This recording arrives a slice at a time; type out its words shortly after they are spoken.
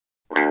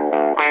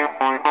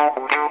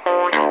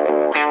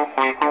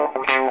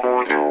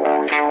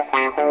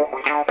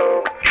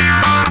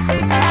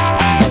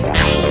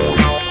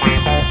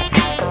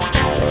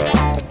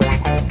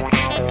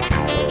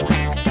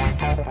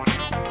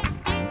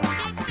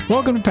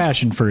Welcome to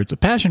Passion Fruits, a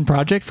passion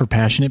project for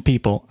passionate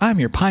people. I'm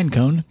your pine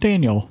cone,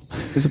 Daniel.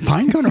 Is a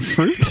pine cone a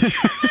fruit?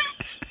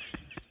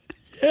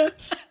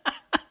 Yes.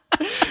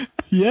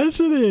 Yes,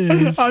 it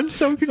is. I'm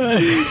so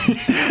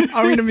confused.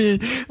 I'm going to be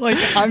like,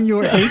 I'm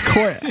your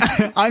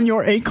acorn. I'm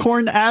your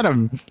acorn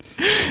Adam.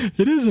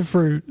 It is a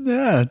fruit.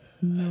 Yeah.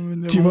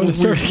 Do you want to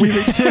start?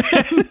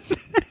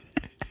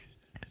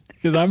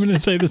 Because I'm going to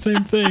say the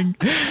same thing.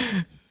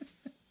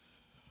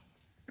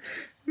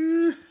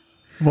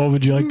 What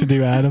would you like to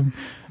do, Adam?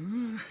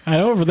 And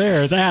over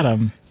there is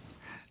Adam.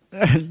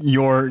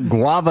 Your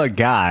guava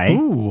guy.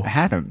 Ooh.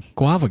 Adam.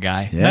 Guava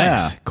guy. Yeah.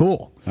 Nice.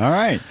 Cool. All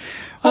right.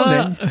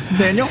 Well,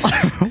 Daniel,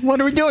 what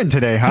are we doing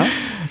today, huh?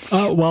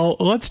 Well,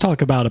 let's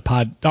talk about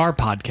our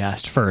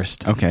podcast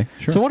first. Okay,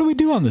 sure. So what do we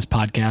do on this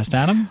podcast,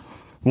 Adam?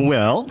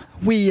 Well,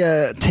 we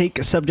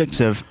take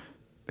subjects of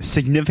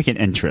significant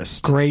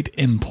interest. Great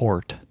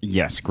import.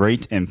 Yes,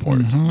 great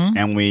import.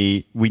 And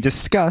we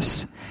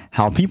discuss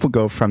how people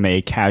go from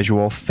a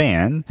casual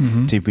fan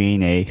to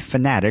being a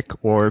fanatic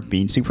or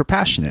being super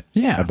passionate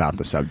about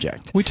the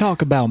subject. We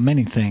talk about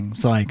many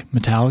things like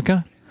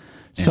Metallica,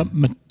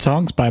 some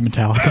songs by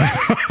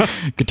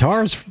Metallica,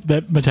 guitars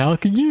that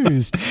Metallica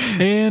used,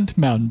 and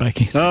mountain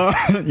biking.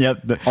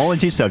 Yep, all in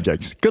two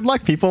subjects. Good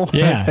luck, people.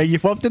 Yeah. Thank you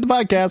for up to the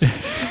podcast.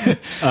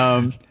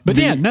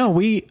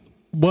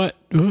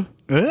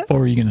 What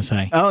were you going to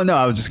say? Oh, no,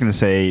 I was just going to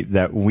say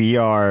that we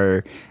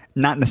are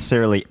not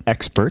necessarily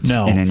experts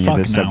in any of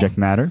this subject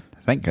matter.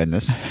 Thank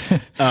goodness.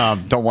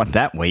 Don't want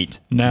that weight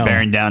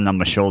bearing down on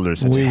my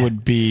shoulders. We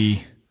would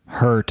be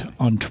hurt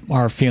on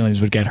our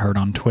feelings would get hurt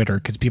on Twitter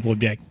because people would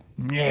be like,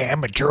 "Yeah,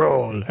 I'm a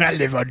troll. I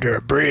live under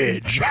a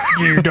bridge.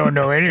 You don't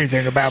know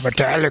anything about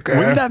Metallica."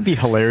 Wouldn't that be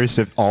hilarious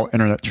if all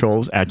internet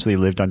trolls actually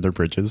lived under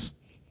bridges?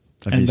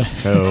 That'd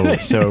be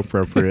so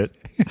appropriate.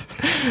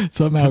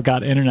 Somehow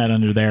got internet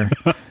under there.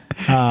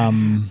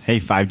 Hey,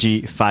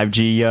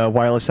 5G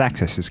wireless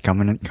access is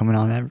coming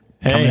on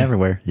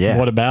everywhere. Yeah.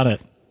 What about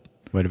it?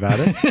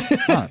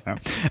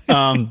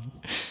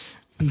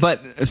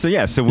 But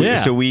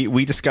so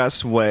we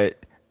discuss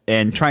what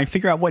and try and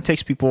figure out what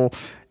takes people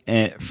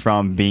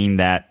from being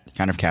that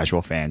kind of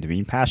casual fan to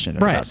being passionate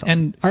about something.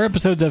 And our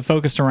episodes have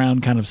focused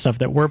around kind of stuff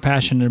that we're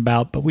passionate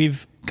about, but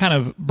we've kind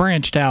of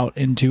branched out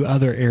into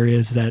other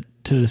areas to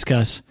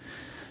discuss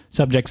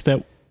subjects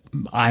that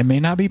I may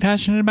not be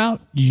passionate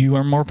about, you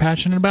are more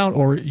passionate about,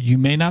 or you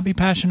may not be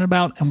passionate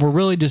about, and we're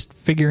really just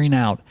figuring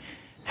out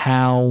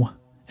how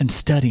and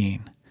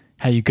studying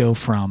how you go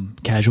from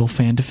casual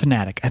fan to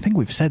fanatic. I think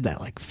we've said that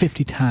like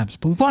 50 times,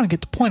 but we want to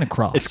get the point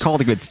across. It's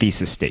called a good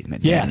thesis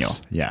statement, Daniel.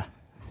 Yes. Yeah.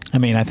 I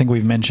mean, I think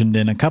we've mentioned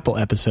in a couple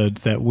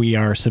episodes that we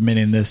are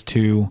submitting this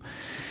to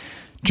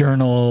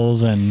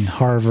journals and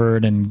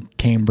Harvard and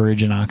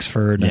Cambridge and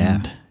Oxford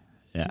and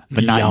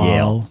but not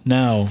Yale.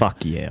 No.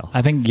 Fuck Yale.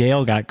 I think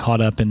Yale got caught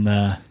up in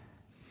the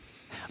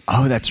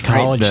that's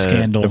college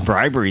scandal. The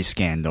bribery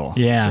scandal.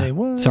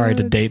 Yeah. Sorry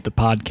to date the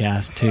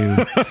podcast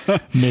to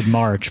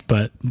mid-March,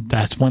 but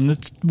that's when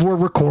we're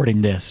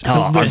recording this.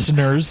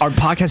 Listeners. Our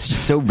podcast is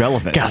just so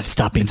relevant. God,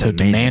 stop being so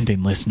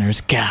demanding,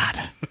 listeners. God.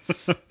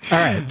 All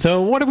right.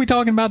 So what are we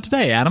talking about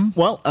today, Adam?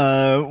 Well,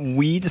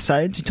 we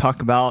decided to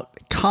talk about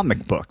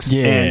comic books.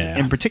 Yeah. And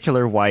in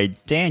particular, why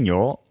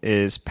Daniel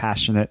is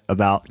passionate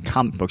about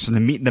comic books and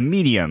the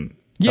medium,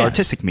 the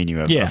artistic medium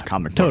of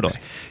comic books.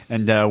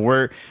 And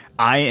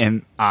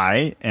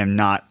I am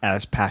not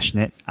as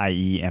passionate,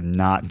 i.e. am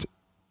not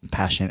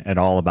passionate at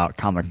all about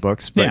comic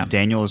books, but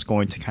Daniel is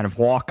going to kind of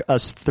walk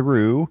us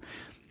through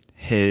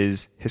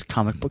his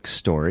comic book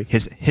story,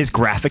 his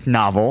graphic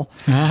novel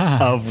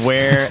of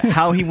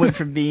how he went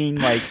from being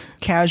like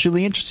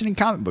casually interested in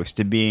comic books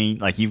to being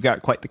like, you've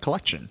got quite the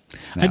collection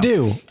now. I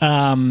do.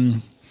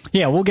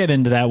 We'll get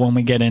into that when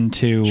we get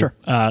into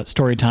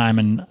story time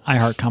and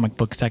iHeart comic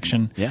book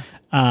section. Yeah.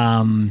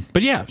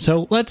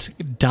 So let's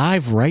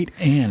dive right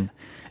in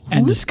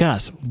and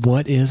discuss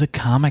what is a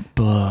comic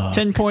book.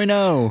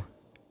 10.0.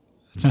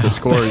 That's the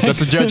score. That's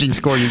the judging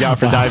score you got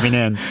for diving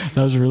in.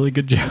 That was a really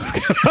good joke.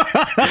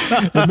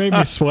 It made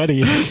me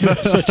sweaty. That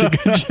was such a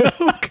good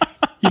joke.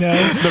 You know,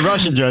 the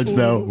Russian judge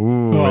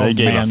though, they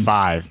gave a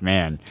 5.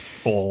 Man.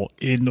 Oh,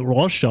 in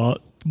Russia,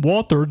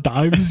 water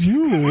dives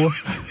you.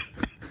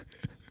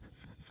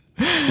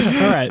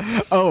 All right.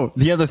 Oh,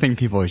 the other thing,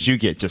 people, is you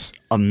get just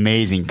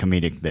amazing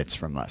comedic bits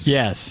from us.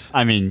 Yes.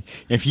 I mean,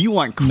 if you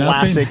want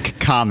classic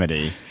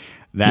comedy,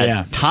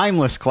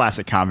 timeless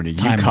classic comedy,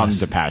 you come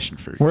to Passion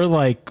Fruit. We're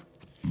like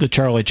the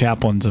Charlie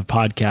Chaplins of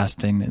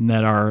podcasting, in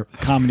that our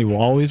comedy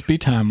will always be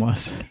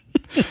timeless.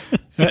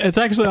 It's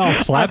actually all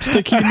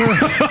slapstick humor,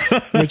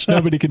 which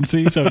nobody can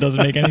see, so it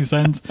doesn't make any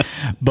sense.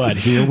 But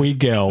here we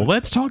go.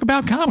 Let's talk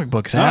about comic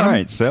books, Adam. All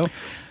right, so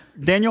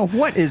Daniel,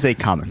 what is a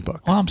comic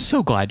book? Well, I'm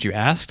so glad you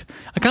asked.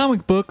 A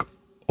comic book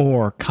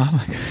or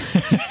comic...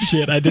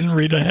 Shit, I didn't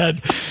read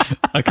ahead.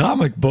 A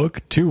comic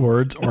book, 2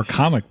 words, or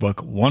comic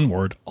book, 1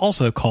 word,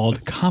 also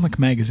called comic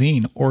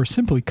magazine or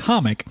simply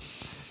comic,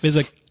 is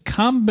a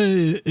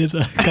combination is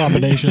a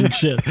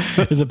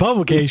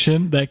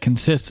publication that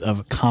consists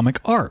of comic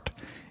art,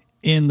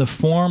 in the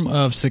form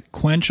of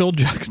sequential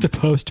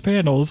juxtaposed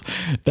panels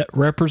that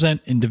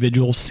represent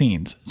individual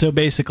scenes. So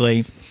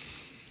basically,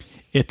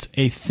 it's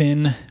a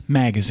thin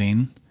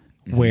magazine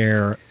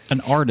where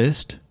an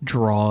artist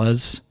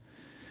draws,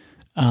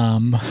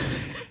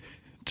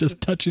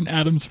 just touching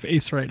Adam's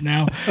face right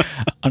now,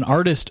 an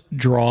artist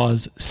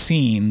draws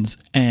scenes,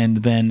 and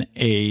then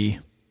a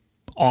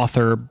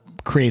author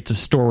creates a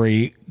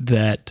story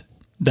that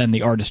then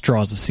the artist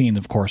draws a scene,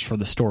 of course, for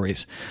the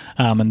stories.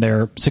 And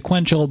they're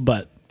sequential,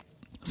 but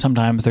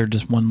sometimes they're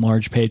just one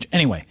large page.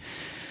 Anyway,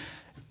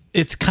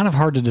 it's kind of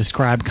hard to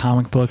describe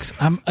comic books.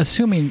 I'm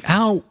assuming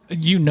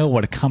you know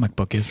what a comic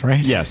book is,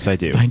 right? Yes, I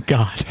do. Thank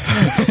God.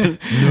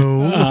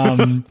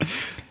 No.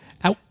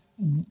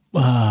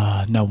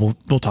 No,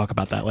 we'll talk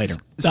about that later.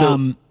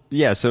 So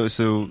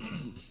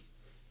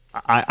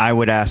I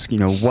would ask,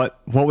 what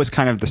was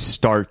kind of the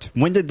start?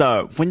 When did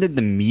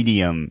the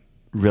medium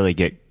really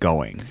get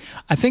going?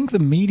 I think the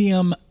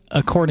medium,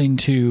 according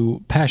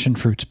to Passion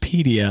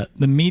Fruitspedia,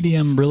 the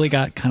medium really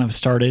got kind of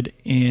started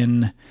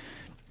in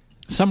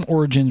some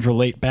origins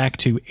relate back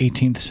to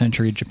 18th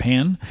century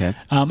Japan,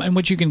 in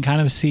which you can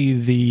kind of see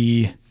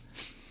the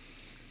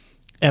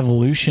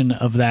evolution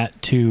of that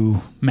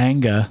to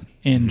manga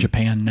in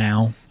Japan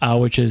now,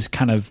 which is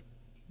kind of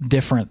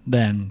different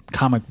than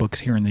comic books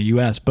here in the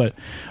U.S. But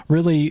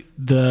really,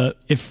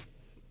 if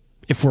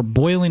we're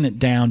boiling it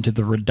down to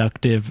the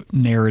reductive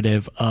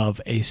narrative of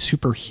a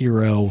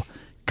superhero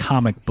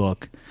comic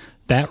book,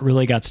 that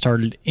really got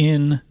started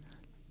in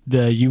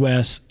the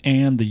U.S.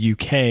 and the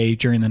U.K.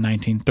 during the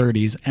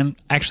 1930s, and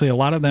actually a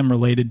lot of them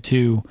related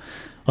to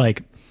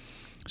like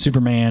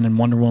Superman and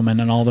Wonder Woman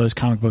and all those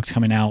comic books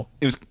coming out.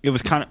 It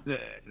was kind of,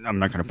 I'm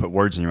not going to put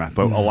words in your mouth,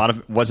 but a lot of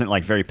it wasn't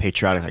like very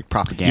patriotic, like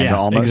propaganda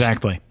almost.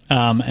 Exactly.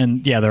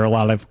 And there are a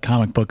lot of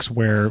comic books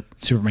where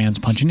Superman's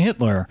punching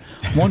Hitler,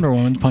 Wonder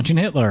Woman's punching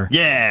Hitler.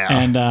 Yeah.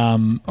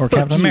 And, or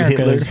Captain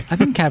America's. I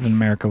think Captain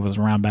America was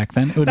around back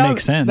then. It would make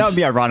sense. That would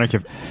be ironic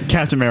if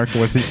Captain America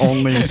was the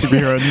only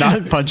superhero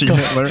not punching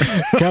Hitler.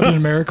 Captain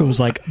America was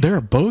like, there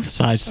are both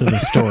sides to the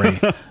story.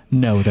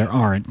 No, there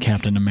aren't,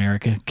 Captain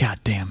America. God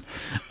damn.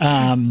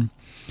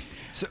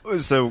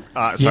 Sorry,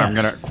 I'm going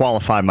to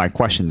qualify my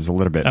questions a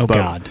little bit. Oh,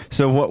 God.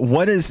 So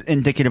what is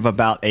indicative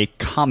about a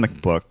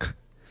comic book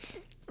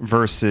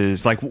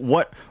versus like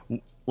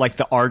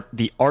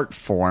the art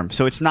form?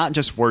 So it's not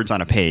just words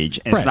on a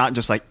page, and it's not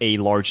just like a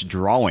large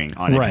drawing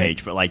on a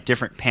page, but like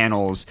different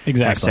panels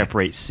that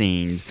separate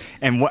scenes.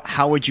 And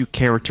how would you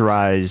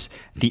characterize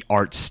the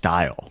art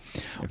style?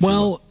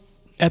 Well,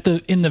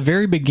 in the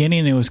very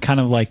beginning, it was kind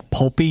of like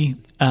pulpy,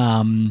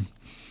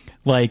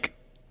 like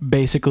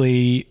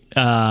basically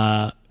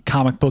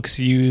comic books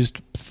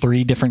used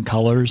 3 different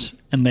colors,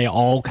 and they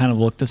all kind of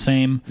look the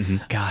same.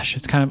 Gosh,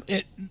 it's kind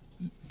of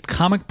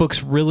comic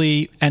books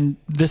really, and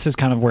this is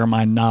kind of where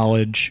my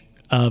knowledge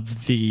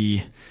of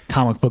the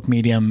comic book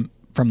medium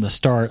from the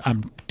start,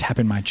 I'm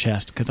tapping my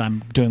chest because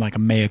I'm doing like a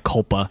mea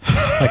culpa,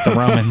 like the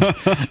Romans.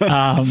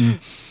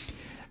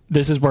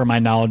 This is where my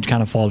knowledge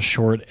kind of falls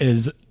short,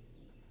 is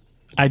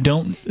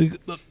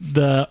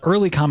the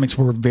early comics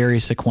were very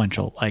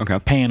sequential,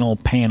 like panel,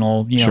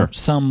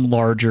 some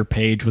larger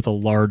page with a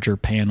larger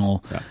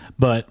panel,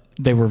 but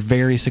they were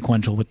very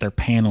sequential with their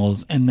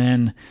panels. And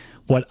then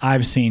what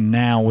I've seen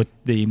now with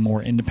the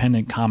more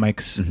independent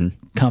comics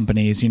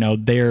companies,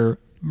 they're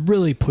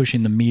really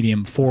pushing the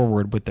medium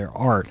forward with their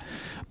art.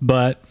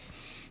 But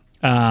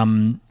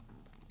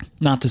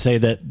not to say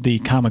that the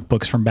comic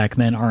books from back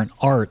then aren't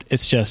art.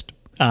 It's just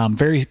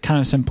very kind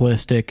of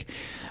simplistic.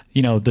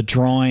 The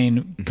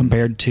drawing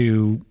compared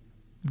to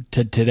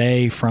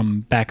today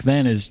from back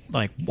then is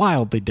like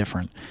wildly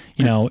different.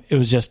 It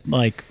was just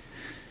like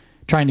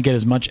trying to get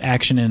as much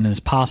action in as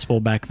possible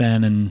back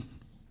then. And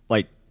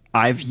like,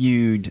 I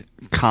viewed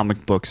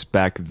comic books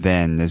back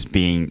then as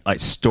being like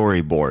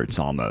storyboards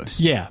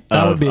almost. Yeah,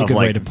 that would be a good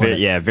way to put it.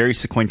 Yeah, very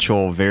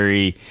sequential,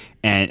 very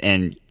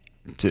the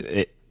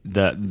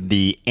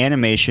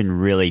animation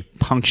really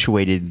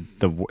punctuated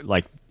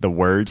the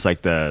words,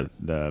 like that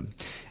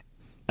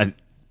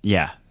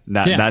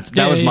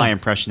was my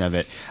impression of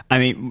it. I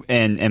mean,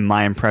 and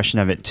my impression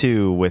of it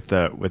too with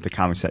the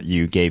comics that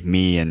you gave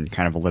me and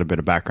kind of a little bit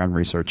of background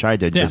research I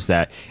did was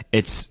that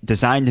it's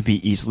designed to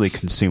be easily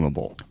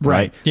consumable,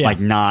 right? Yeah. Like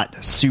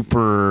not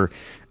super,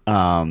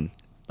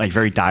 like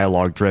very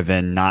dialogue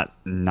driven, not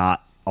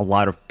a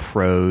lot of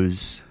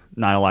prose,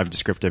 not a lot of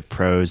descriptive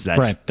prose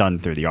that's done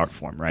through the art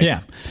form, right?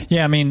 Yeah.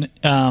 Yeah. I mean,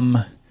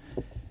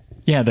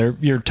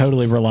 you're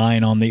totally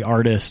relying on the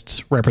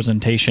artist's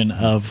representation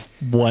of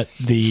what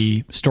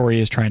the story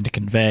is trying to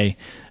convey.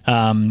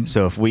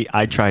 So if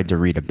I tried to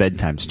read a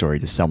bedtime story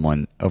to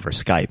someone over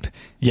Skype,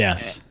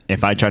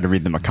 if I tried to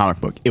read them a comic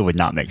book, it would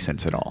not make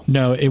sense at all.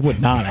 No, it would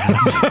not,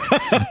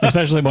 Adam.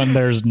 Especially when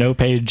there's no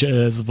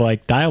pages of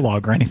like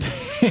dialogue or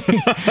anything.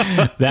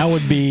 That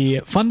would be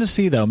fun to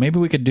see, though. Maybe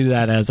we could do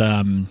that as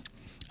a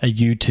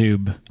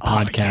YouTube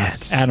podcast.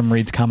 Yes. Adam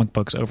reads comic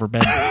books over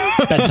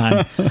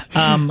bedtime.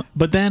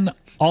 But then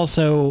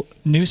also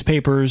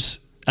newspapers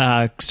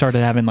started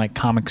having like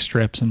comic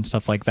strips and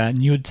stuff like that,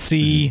 and you would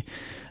see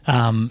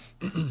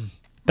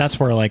that's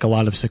where like a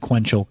lot of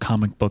sequential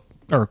comic book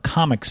or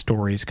comic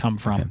stories come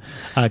from.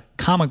 Okay.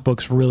 Comic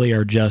books really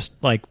are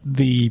just like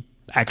the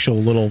actual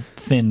little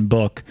thin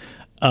book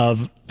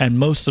and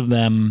most of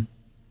them,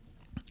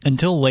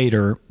 until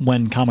later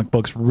when comic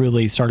books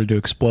really started to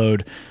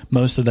explode,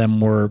 most of them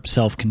were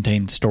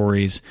self-contained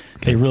stories.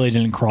 Okay. They really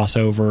didn't cross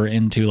over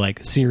into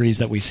like series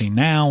that we see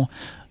now.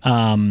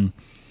 So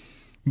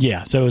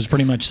it was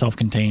pretty much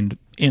self-contained.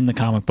 In the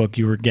comic book,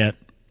 you would get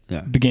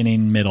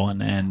beginning, middle,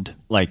 and end.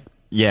 Like,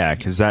 yeah,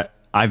 because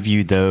I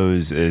view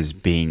those as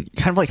being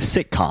kind of like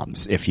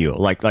sitcoms, if you will.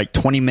 like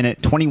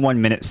 21-minute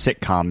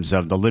sitcoms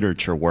of the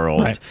literature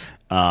world. Right.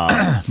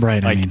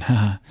 Right.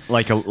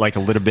 Like, like a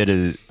little bit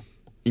of,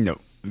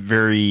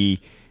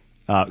 very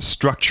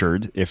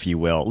structured, if you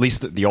will, at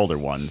least the older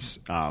ones.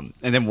 And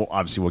then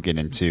we'll get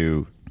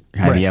into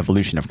the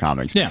evolution of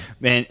comics. Yeah.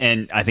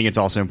 And I think it's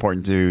also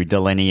important to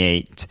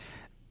delineate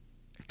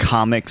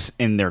comics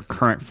in their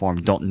current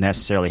form don't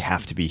necessarily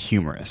have to be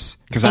humorous.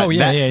 Because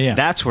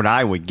that's what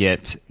I would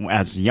get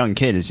as a young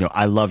kid is,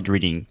 I loved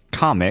reading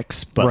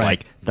comics, but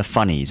like the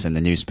funnies in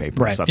the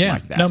newspaper or something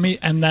like that. No,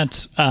 and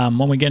that's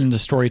when we get into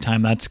story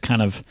time, that's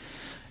kind of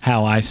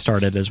how I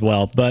started as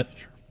well. But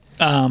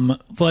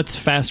let's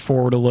fast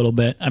forward a little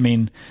bit. I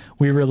mean,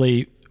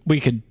 we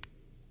could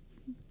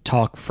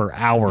talk for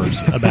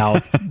hours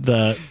about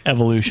the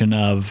evolution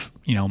of,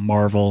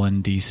 Marvel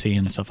and DC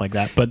and stuff like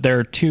that. But there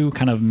are two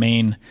kind of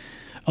main,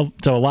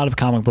 so a lot of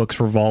comic books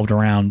revolved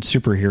around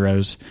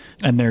superheroes,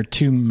 and there are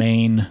two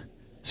main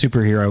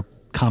superhero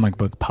comic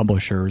book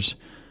publishers,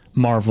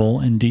 Marvel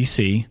and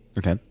DC.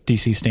 Okay.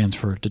 DC stands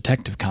for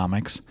Detective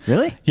Comics.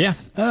 Really? Yeah.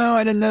 Oh,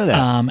 I didn't know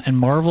that. And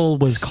Marvel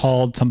was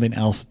called something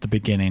else at the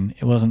beginning.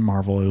 It wasn't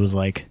Marvel. It was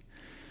like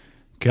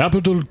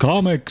Capital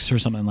Comics or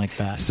something like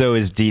that. So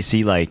is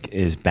DC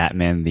is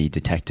Batman the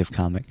detective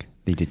comic?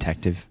 The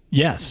detective?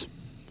 Yes.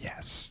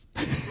 Yes.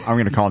 I'm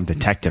going to call him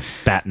Detective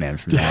Batman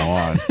from now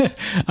on.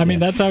 I mean,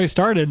 that's how he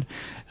started.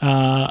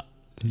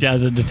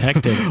 As a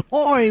detective.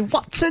 Oi,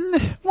 Watson,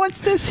 what's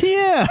this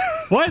here?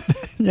 What?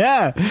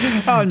 Yeah.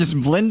 Oh, just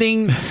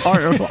blending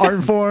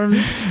art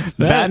forms.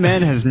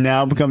 Batman has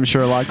now become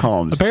Sherlock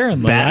Holmes.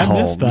 Apparently. Bat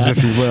Holmes,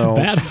 if you will.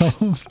 Bat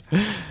Holmes.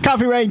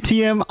 Copyright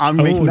TM. I'm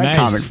making that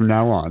comic from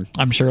now on.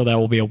 I'm sure that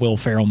will be a Will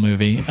Ferrell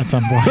movie at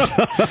some point.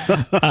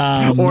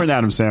 Or an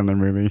Adam Sandler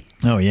movie.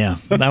 Oh, yeah.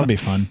 That would be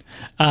fun.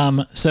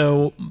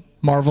 So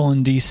Marvel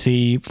and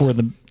DC were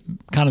the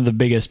kind of the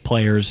biggest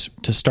players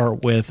to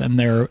start with, and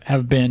there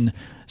have been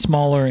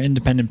smaller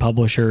independent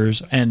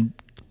publishers, and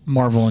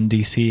Marvel and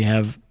DC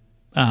have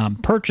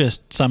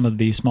purchased some of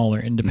these smaller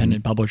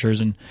independent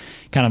publishers and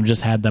kind of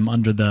just had them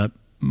under the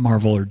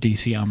Marvel or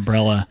DC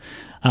umbrella.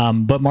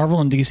 But Marvel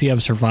and DC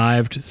have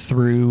survived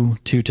through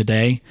to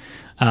today.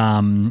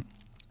 We'll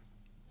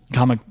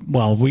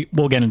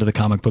get into the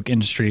comic book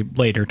industry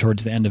later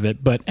towards the end of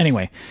it, but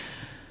anyway.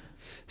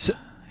 So,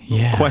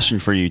 question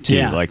for you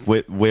too,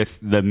 with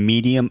the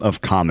medium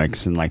of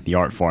comics and the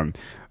art form,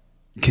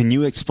 can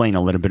you explain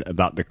a little bit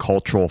about the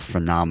cultural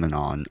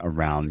phenomenon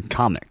around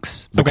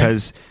comics?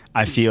 Because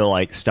I feel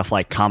like stuff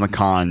like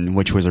Comic-Con,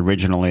 which was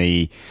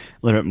originally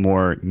a little bit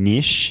more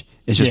niche,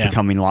 is just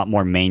becoming a lot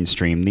more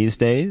mainstream these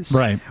days.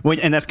 Right.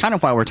 And that's kind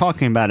of why we're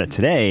talking about it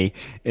today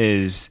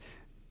is,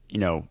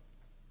 we're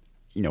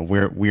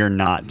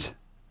not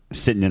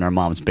sitting in our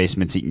mom's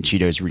basements eating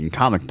Cheetos, reading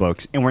comic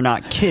books, and we're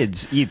not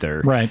kids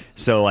either. Right.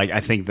 So I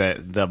think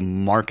that the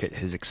market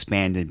has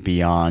expanded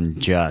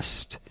beyond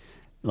just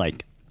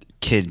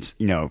kids,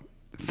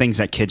 things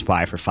that kids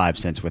buy for 5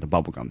 cents with a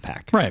bubblegum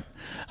pack. Right.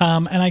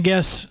 And I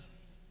guess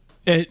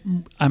it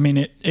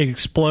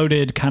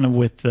exploded kind of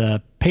with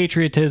the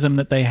patriotism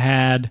that they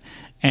had.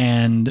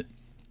 And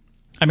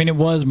it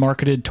was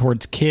marketed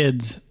towards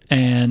kids.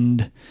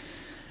 And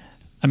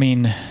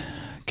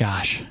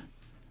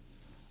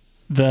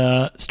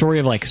the story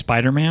of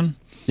Spider-Man,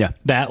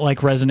 that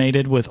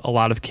resonated with a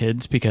lot of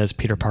kids because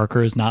Peter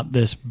Parker is not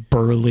this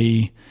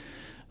burly,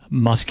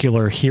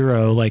 muscular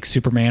hero like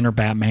Superman or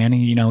Batman.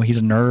 He's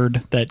a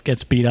nerd that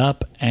gets beat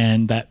up,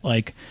 and that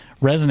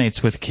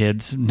resonates with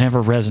kids.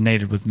 Never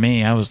resonated with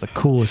me. I was the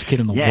coolest kid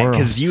in the world. Yeah,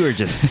 because you were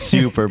just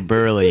super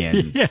burly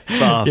and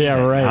buff.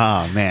 Yeah, right.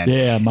 Oh man.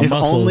 Yeah, my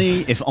muscles.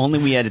 If only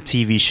we had a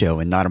TV show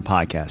and not a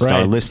podcast. Right.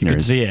 Our listeners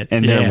could see it.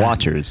 And their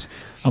watchers.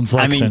 I'm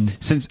flexing.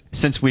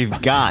 Since we've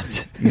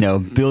got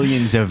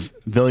billions of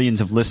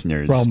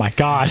listeners. Oh my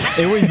god,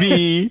 it would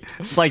be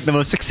the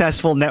most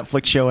successful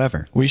Netflix show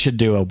ever. We should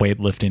do a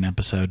weightlifting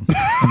episode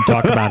and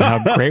talk about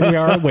how great we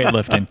are at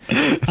weightlifting.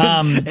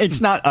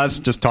 It's not us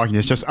just talking;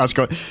 it's just us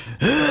going.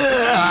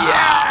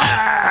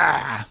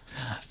 Yeah.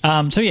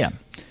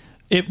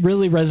 It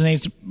really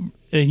resonates.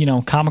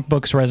 Comic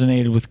books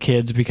resonated with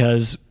kids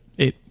because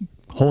it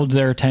holds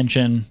their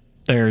attention.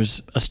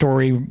 There's a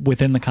story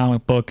within the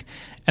comic book.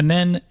 And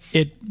then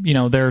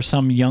there are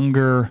some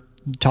younger,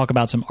 talk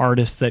about some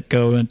artists that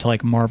go into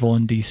Marvel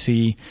and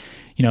DC,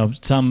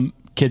 some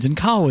kids in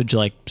college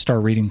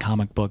start reading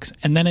comic books.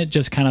 And then it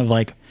just kind of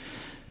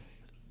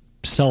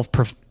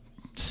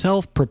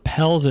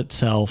self-propels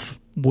itself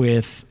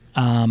with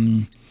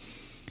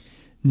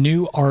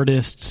new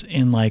artists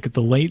in like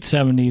the late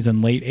 70s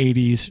and late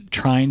 80s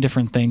trying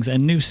different things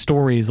and new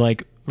stories.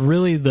 Like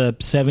really the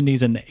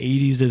 70s and the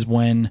 80s is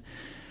when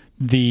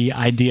the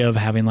idea of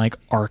having like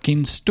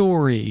arcing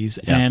stories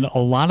and a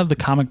lot of the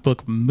comic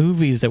book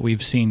movies that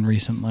we've seen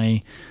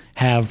recently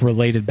have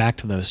related back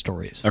to those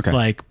stories. Okay.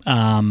 Like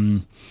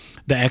the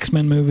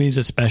X-Men movies,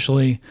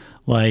 especially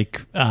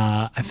like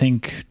I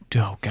think,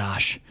 oh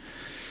gosh.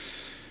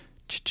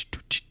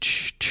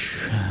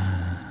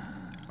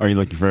 Are you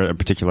looking for a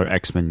particular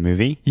X-Men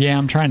movie? Yeah,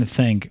 I'm trying to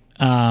think.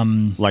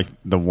 Like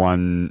the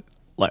one,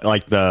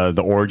 like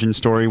the origin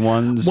story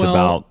ones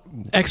about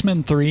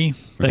X-Men 3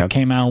 that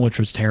came out, which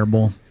was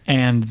terrible,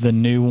 and the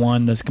new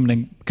one that's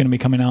going to be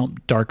coming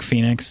out, Dark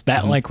Phoenix,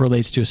 that like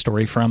relates to a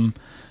story from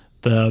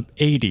the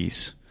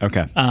 80s.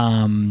 Okay.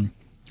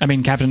 I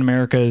mean,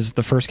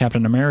 the first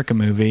Captain America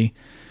movie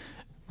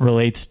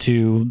relates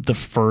to the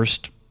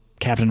first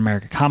Captain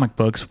America comic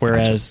books,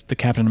 whereas the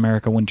Captain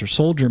America Winter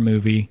Soldier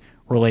movie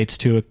relates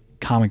to a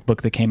comic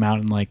book that came out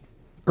in like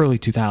early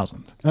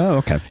 2000s. Oh,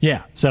 okay.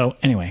 Yeah. So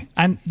anyway,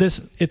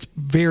 it's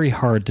very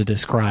hard to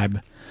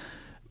describe.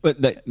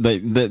 But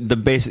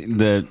basically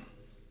there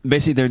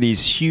are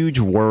these huge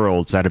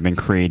worlds that have been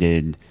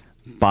created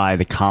by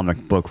the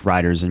comic book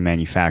writers and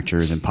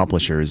manufacturers and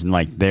publishers, and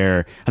like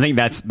I think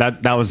that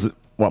was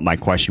what my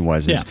question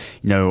was. Is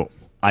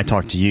I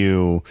talked to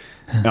you.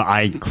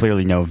 I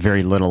clearly know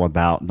very little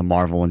about the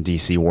Marvel and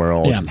DC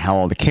worlds and how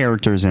all the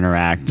characters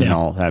interact and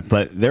all that.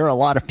 But there are a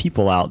lot of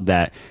people out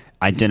that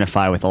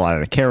identify with a lot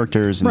of the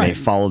characters and they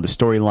follow the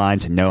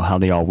storylines and know how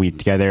they all weave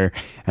together.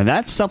 And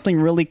that's something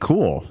really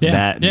cool.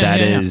 That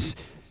is,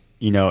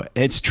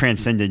 it's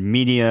transcended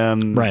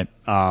medium, right?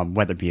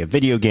 Whether it be a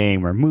video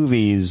game or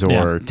movies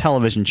or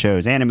television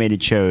shows,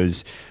 animated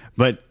shows,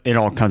 but it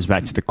all comes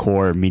back to the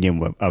core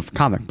medium of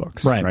comic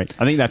books, right?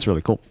 I think that's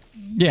really cool.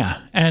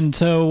 Yeah, and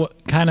so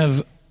kind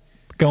of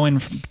talking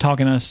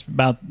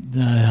about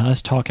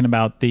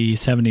the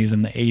 70s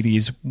and the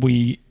 80s,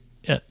 we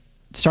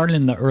started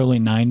in the early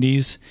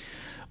 90s.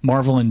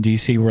 Marvel and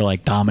DC were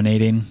like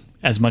dominating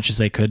as much as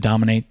they could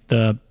dominate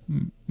the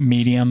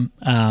medium.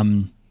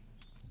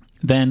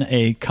 Then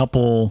a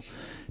couple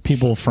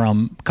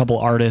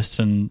artists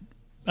and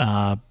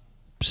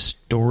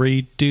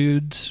story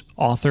dudes,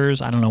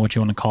 authors, I don't know what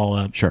you want to call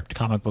a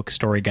comic book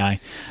story guy.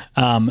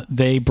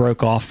 They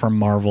broke off from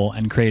Marvel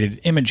and created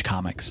Image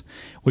Comics,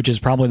 which is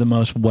probably the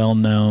most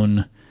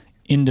well-known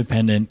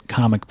independent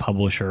comic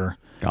publisher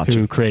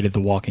who created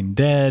The Walking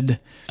Dead.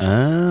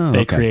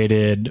 They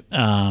created,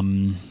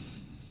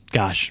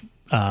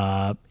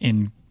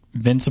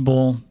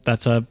 Invincible.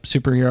 That's a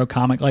superhero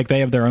comic. Like they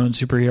have their own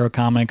superhero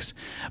comics,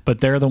 but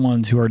they're the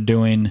ones who are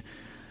doing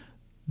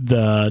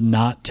the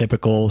not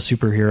typical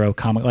superhero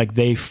comic. Like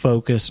they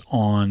focus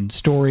on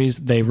stories.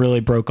 They really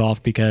broke off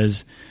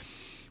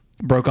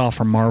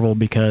from Marvel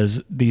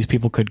because these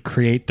people could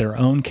create their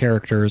own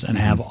characters and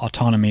have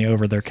autonomy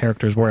over their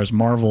characters. Whereas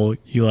Marvel,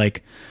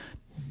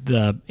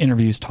 the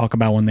interviews talk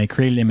about when they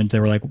created Image, they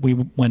were like, we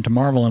went to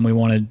Marvel and we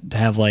wanted to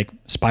have like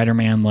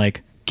Spider-Man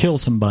like kill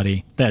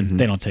somebody. That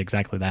they don't say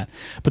exactly that,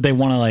 but they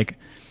want to like,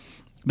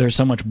 there's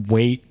so much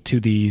weight to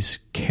these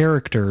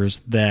characters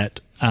that,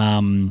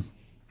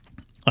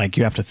 like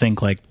you have to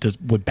think like,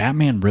 would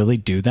Batman really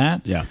do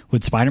that? Yeah.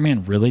 Would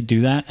Spider-Man really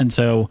do that? And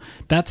so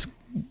that's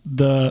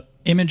the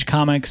Image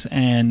Comics,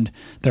 and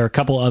there are a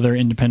couple other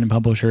independent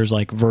publishers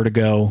like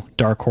Vertigo,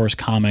 Dark Horse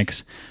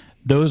Comics.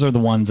 Those are the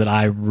ones that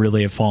I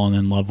really have fallen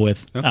in love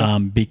with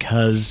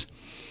because,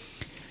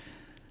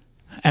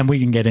 and we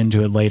can get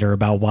into it later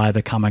about why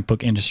the comic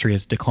book industry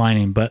is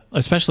declining, but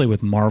especially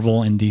with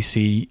Marvel and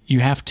DC,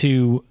 you have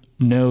to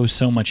know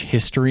so much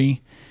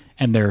history,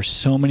 and there are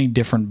so many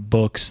different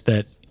books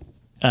that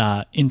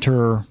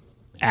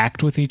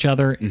interact with each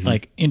other,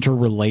 like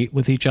interrelate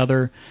with each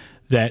other,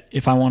 that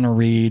if I want to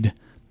read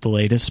the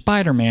latest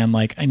Spider-Man,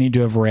 like I need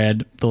to have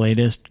read the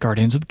latest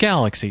Guardians of the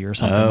Galaxy or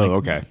something. Oh,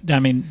 okay. I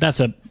mean,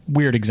 that's a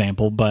weird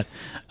example, but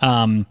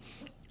I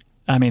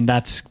mean,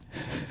 that's...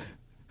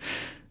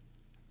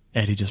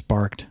 Eddie just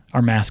barked.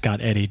 Our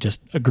mascot, Eddie,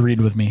 just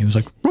agreed with me. He was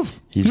like, woof.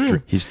 He's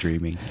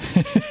dreaming.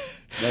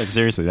 No,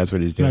 seriously, that's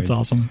what he's doing. That's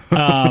awesome.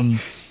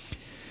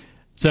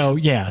 So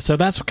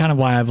that's kind of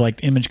why I've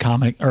liked Image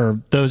Comic or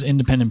those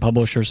independent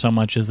publishers so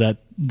much, is that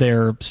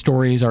their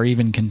stories are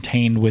even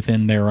contained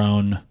within their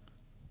own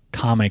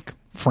comic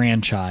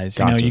franchise.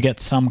 Gotcha. You get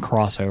some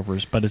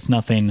crossovers, but it's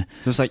nothing.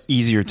 So it's like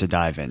easier to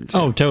dive into.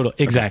 Oh, totally.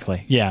 Exactly.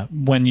 Okay. Yeah.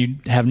 When you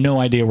have no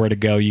idea where to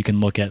go, you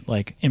can look at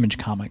like Image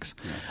Comics.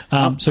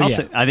 I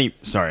think,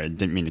 sorry, I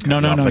didn't mean to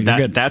cut you off, but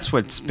good. That's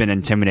what's been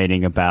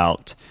intimidating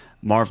about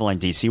Marvel and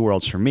DC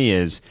worlds for me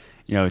is,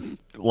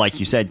 like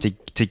you said,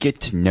 to get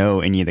to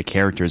know any of the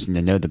characters and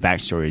to know the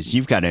backstories,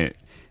 you've got to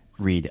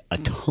read a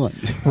ton.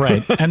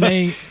 Right.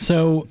 And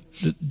so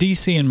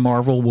DC and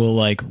Marvel will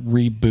like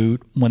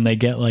reboot when they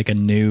get like a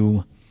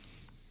new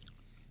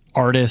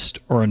artist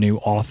or a new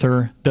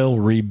author, they'll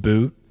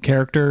reboot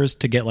characters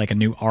to get like a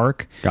new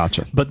arc.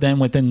 Gotcha. But then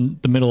within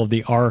the middle of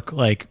the arc,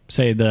 like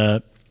say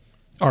the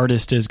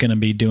artist is going to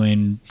be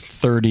doing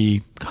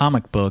 30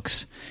 comic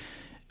books,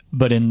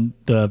 but in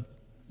the,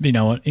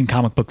 in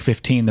comic book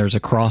 15, there's a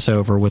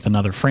crossover with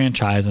another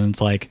franchise. And it's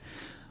like,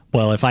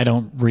 well, if I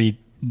don't read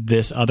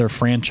this other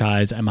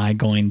franchise, am I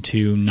going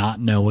to not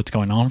know what's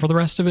going on for the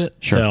rest of it?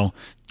 Sure. So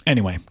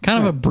anyway, kind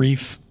of a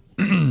brief,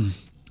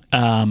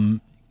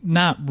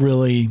 not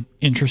really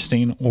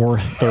interesting or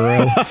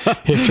thorough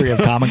history of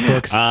comic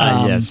books.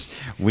 Yes.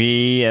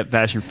 We at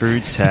Passion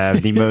Fruits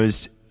have the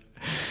most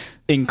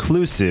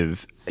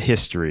inclusive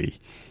history,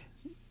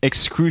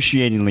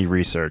 excruciatingly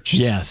researched.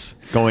 Yes.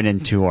 Going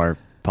into our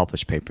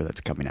published paper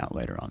that's coming out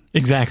later on.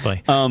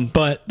 Exactly.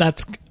 But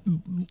that's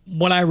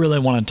what I really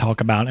want to talk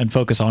about and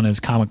focus on is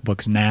comic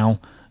books now.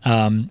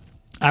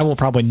 I will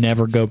probably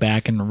never go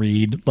back and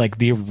read like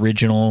the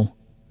original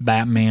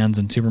Batmans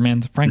and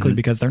Supermans, frankly,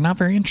 because they're not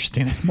very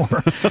interesting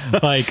anymore.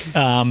 Like,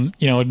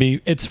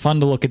 it's fun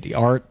to look at the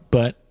art,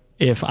 but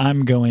if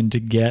I'm going to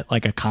get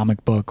like a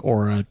comic book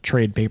or a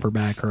trade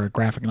paperback or a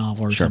graphic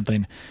novel or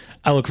something,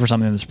 I look for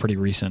something that's pretty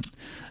recent.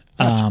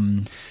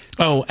 And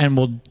I'll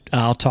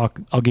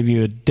give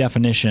you a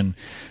definition: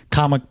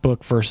 comic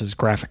book versus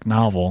graphic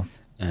novel.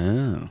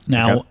 Oh,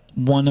 now,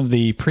 one of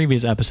the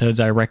previous episodes,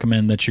 I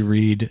recommend that you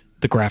read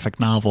the graphic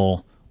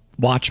novel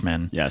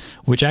Watchmen, yes,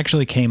 which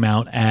actually came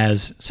out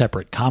as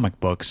separate comic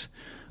books,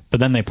 but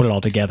then they put it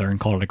all together and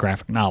called it a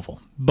graphic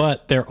novel.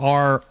 But there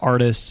are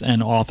artists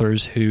and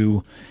authors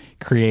who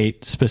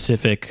create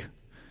specific,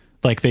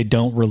 like they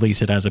don't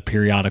release it as a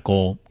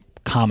periodical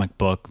comic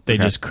book. They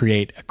just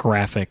create a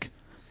graphic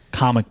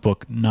comic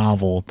book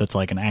novel that's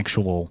like an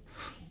actual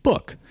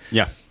book.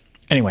 Yeah.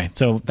 Anyway,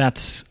 so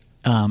that's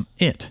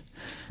it.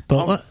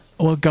 But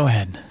well, go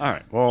ahead. All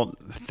right. Well,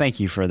 thank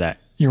you for that.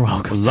 You're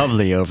welcome.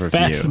 Lovely overview.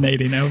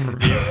 Fascinating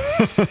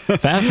overview.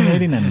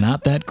 Fascinating and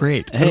not that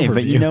great. Hey, overview.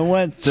 But you know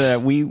what?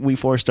 We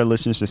forced our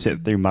listeners to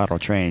sit through model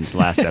trains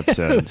last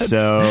episode,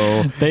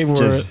 so they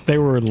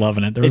were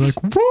loving it. They were like,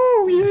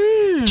 "Whoa,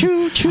 yeah,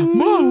 choo choo,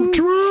 model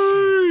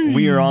trains."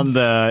 We are on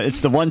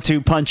it's the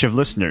 1-2 punch of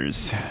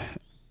listeners.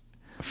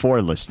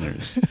 4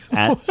 listeners.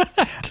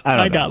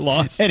 I got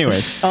lost.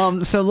 Anyways,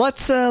 so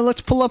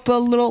let's pull up a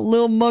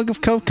little mug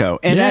of cocoa.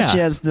 And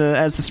actually, as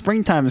the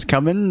springtime is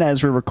coming,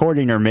 as we're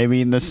recording, or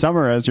maybe in the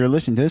summer as you're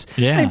listening to this,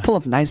 pull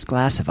up a nice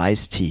glass of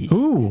iced tea.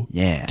 Ooh,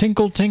 yeah.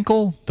 Tinkle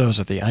tinkle. Those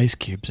are the ice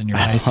cubes in your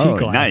iced tea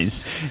glass.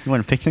 Nice. You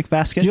want a picnic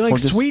basket? You like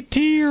sweet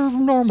tea or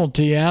normal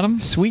tea, Adam?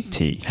 Sweet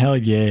tea. Hell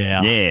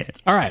yeah. Yeah.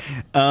 All right.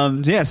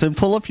 So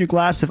pull up your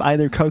glass of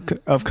either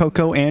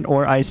cocoa and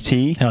or iced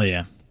tea. Hell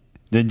yeah.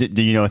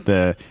 Do you know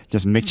what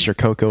just mix your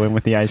cocoa in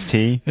with the iced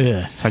tea?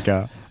 Yeah. It's like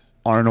a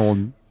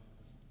Arnold,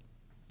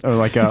 or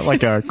like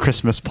a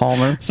Christmas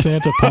Palmer.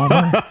 Santa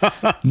Palmer.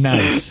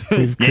 Nice.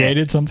 We've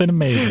created something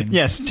amazing.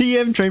 Yes.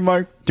 TM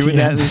trademark doing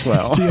that as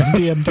well.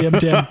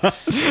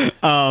 TM.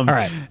 All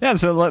right. Yeah.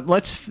 So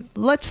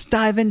let's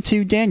dive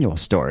into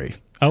Daniel's story.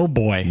 Oh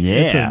boy. Yeah.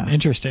 It's an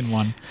interesting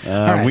one. All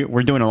right.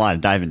 We're doing a lot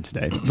of diving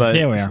today, but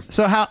yeah, we are.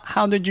 So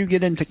how did you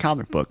get into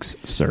comic books,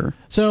 sir?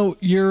 So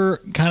you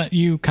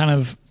kind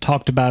of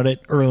talked about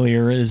it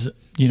earlier, is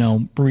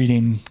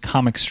reading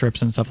comic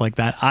strips and stuff like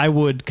that. I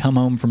would come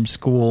home from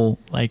school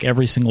like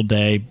every single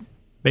day,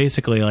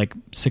 basically like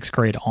 6th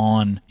grade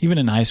on, even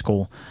in high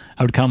school.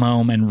 I would come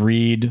home and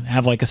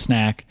have like a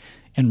snack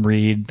and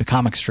read the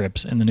comic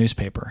strips in the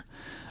newspaper,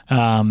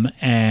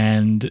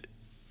 and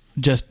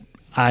just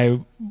I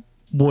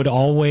would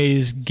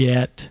always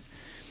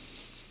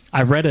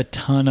I read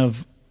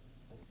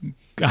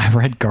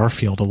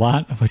Garfield a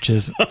lot, which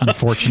is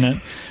unfortunate,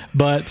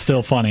 but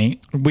still funny.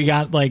 We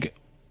got like,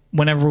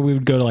 whenever we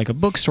would go to like a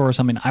bookstore or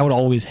something, I would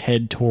always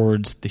head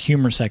towards the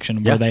humor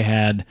section where they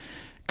had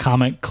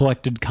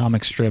collected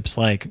comic strips,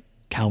 like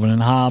Calvin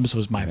and Hobbes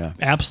was my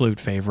absolute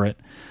favorite.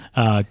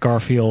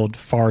 Garfield,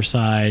 Far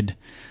Side,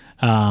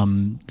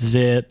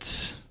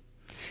 Zitz.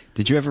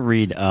 Did you ever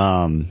read,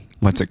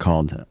 what's it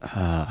called?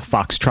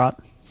 Foxtrot?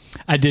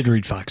 I did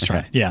read Foxtrot.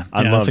 Okay. Yeah.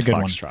 I loved that's a good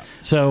Foxtrot. One.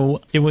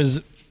 So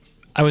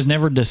I was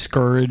never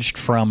discouraged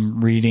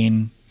from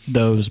reading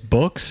those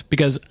books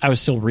because I was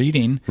still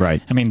reading.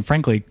 Right. I mean,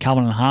 frankly,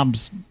 Calvin and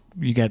Hobbes,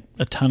 you get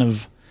a ton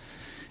of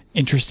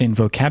interesting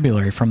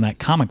vocabulary from that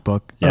comic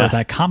book, or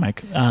that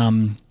comic.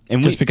 And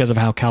just because of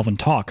how Calvin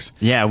talks.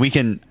 Yeah, we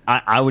can.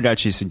 I would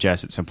actually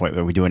suggest at some point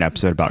that we do an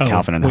episode about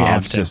Calvin and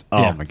Hobbes.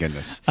 My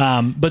goodness.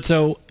 But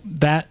so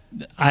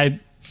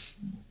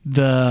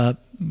the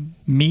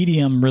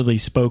medium really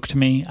spoke to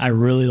me. I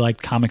really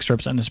liked comic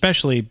strips, and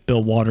especially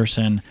Bill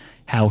Watterson,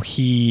 how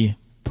he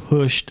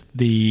pushed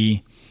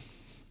the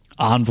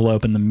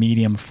envelope and the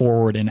medium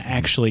forward in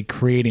actually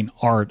creating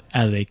art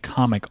as a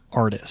comic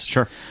artist.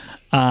 Sure.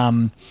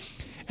 And,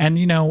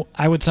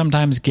 I would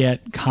sometimes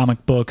get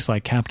comic books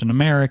like Captain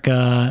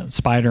America,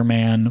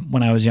 Spider-Man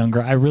when I was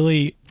younger.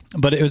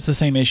 But it was the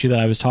same issue that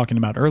I was talking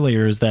about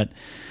earlier, is that,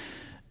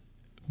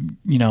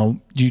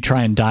 you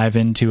try and dive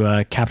into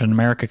a Captain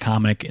America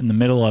comic in the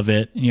middle of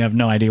it and you have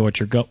no idea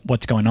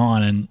what's going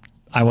on. And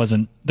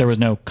there was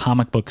no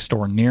comic book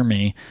store near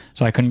me,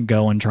 so I couldn't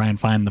go and try and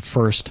find the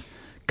first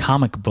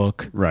comic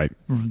book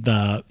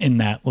in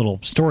that little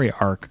story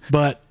arc.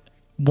 But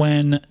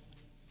when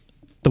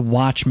the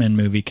Watchmen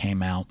movie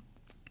came out,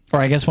 or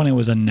I guess when it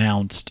was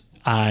announced,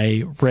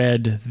 I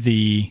read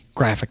the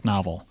graphic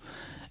novel,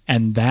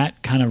 and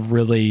that kind of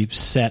really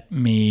set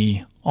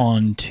me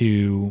on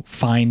to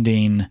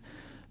finding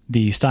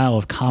the style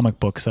of comic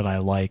books that I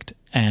liked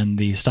and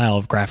the style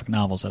of graphic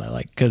novels that I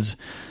liked, because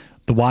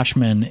The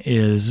Watchmen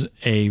is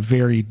a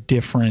very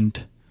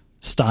different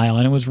style,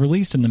 and it was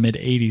released in the mid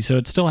 80s, so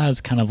it still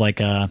has kind of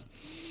like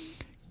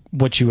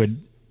what you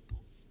would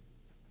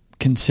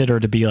consider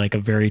to be like a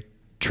very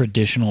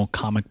traditional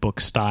comic book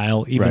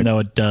style, even though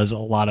it does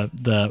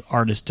the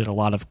artist did a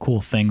lot of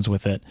cool things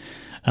with it.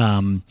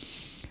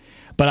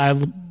 But I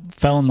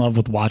fell in love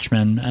with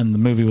Watchmen, and the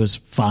movie was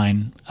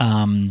fine.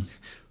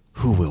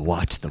 Who will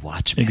watch The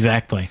Watchmen?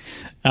 Exactly.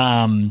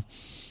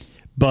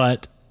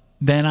 But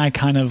then I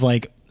kind of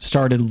like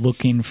started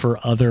looking for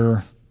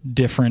other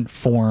different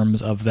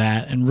forms of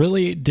that, and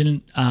really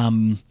didn't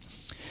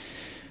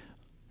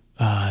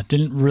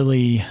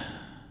really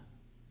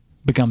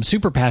become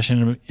super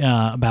passionate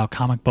about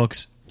comic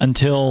books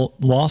until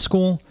law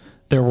school.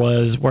 There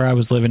was, where I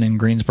was living in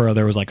Greensboro,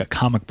 there was like a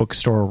comic book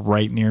store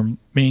right near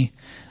me,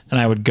 and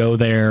I would go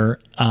there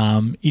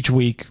each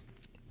week.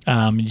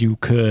 You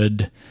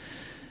could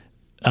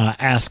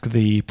ask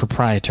the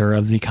proprietor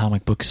of the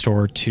comic book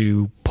store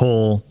to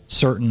pull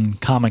certain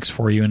comics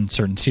for you in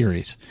certain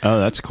series. Oh,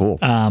 that's cool.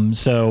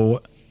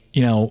 So,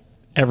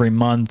 every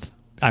month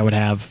I would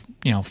have,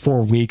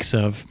 4 weeks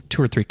of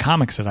 2 or 3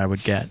 comics that I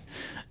would get.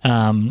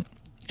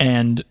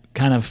 And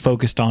kind of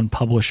focused on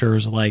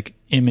publishers like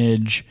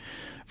Image,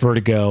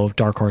 Vertigo,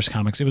 Dark Horse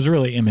Comics. It was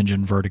really Image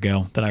and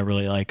Vertigo that I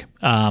really like.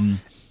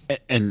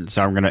 And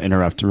so I'm going to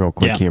interrupt real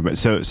quick here, but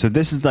so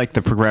this is like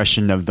the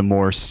progression of the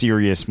more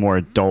serious, more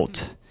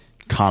adult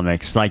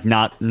comics, like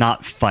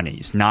not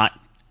funnies, not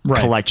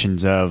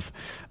collections of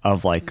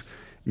like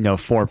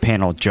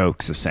 4-panel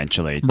jokes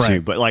essentially,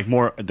 too, but like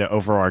more the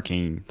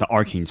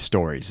arcing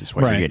stories is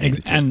what you're getting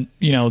into. And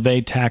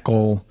they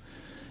tackle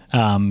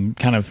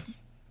kind of,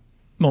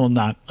 well,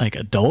 not like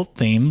adult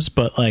themes,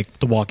 but like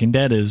The Walking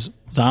Dead is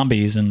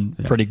zombies and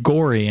pretty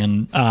gory,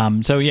 and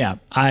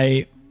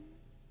I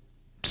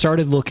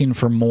started looking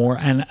for more,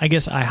 and I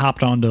guess I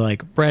hopped onto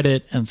like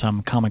Reddit and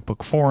some comic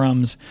book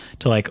forums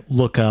to like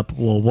look up,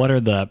 well, what are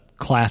the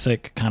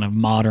classic kind of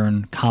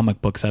modern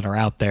comic books that are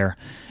out there,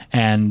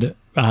 and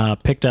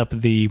picked up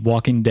the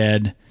Walking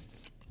Dead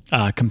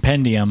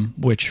compendium,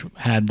 which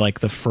had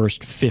like the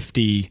first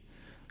 50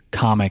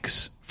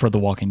 comics for The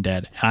Walking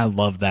Dead. And I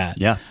love that.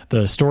 Yeah.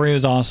 The story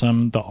is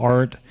awesome. The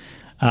art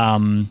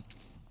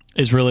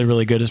is really,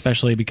 really good,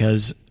 especially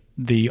because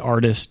the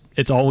artist,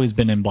 it's always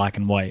been in black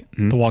and white.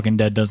 Mm-hmm. The Walking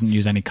Dead doesn't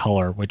use any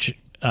color, which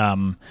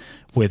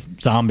with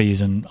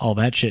zombies and all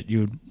that shit,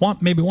 you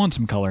would maybe want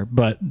some color,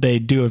 but they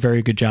do a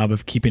very good job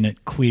of keeping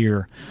it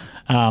clear.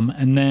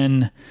 And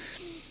then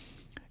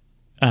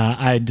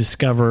I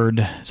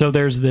discovered, so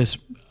there's this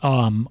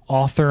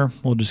author,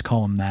 we'll just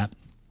call him that.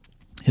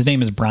 His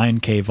name is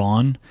Brian K.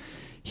 Vaughan.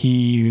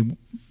 He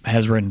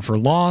has written for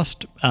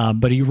Lost,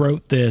 but he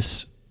wrote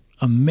this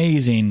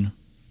amazing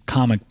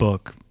comic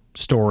book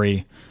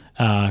story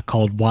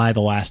called Y: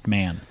 The Last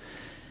Man.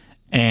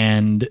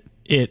 And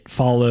it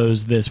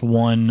follows this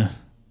one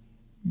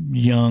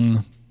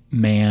young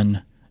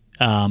man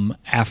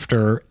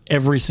after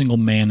every single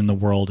man in the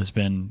world has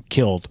been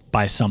killed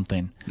by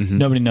something. Mm-hmm.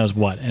 Nobody knows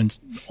what. And it's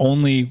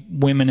only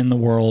women in the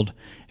world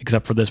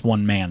except for this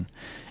one man.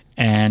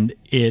 And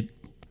it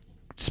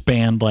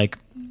spanned like,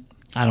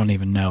 I don't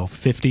even know,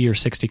 50 or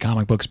 60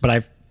 comic books, but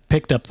I've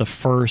picked up the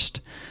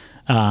first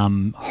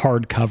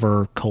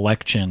hardcover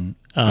collection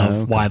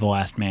of Y: The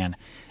Last Man,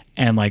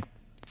 and like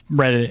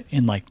read it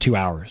in like 2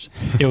 hours.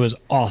 It was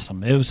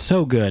awesome. It was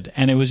so good,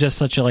 and it was just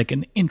such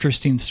an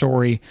interesting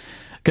story,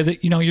 because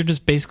you're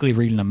just basically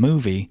reading a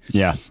movie.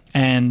 Yeah,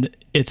 and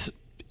it's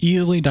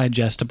easily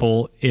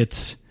digestible.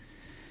 It's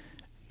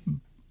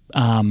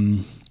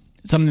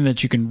something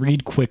that you can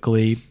read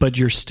quickly, but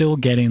you're still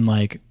getting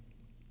like,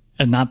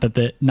 and not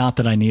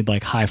that I need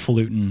like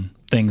highfalutin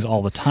things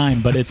all the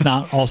time, but it's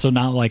not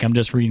like I'm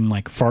just reading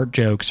like fart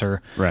jokes,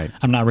 or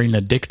I'm not reading a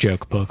dick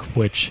joke book,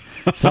 which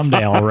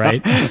someday I'll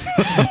write.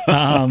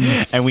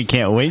 And we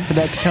can't wait for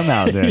that to come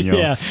out, Daniel.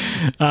 Yeah.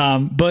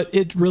 But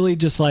it really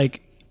just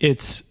like,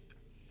 it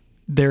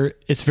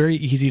was very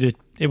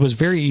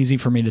easy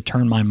for me to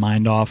turn my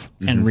mind off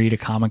and read a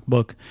comic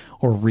book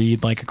or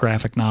read like a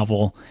graphic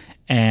novel,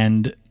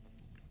 and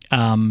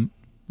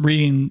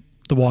reading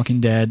The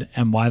Walking Dead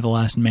and Y: The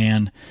Last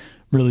Man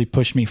really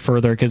pushed me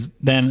further, because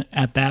then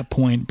at that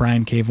point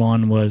Brian K.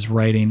 Vaughan was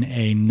writing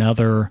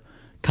another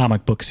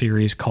comic book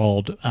series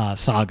called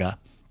Saga.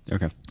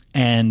 Okay.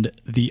 And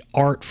the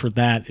art for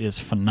that is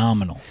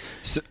phenomenal.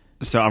 So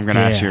I'm going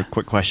to ask you a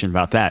quick question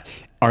about that.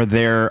 Are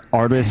there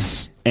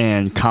artists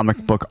and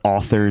comic book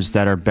authors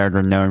that are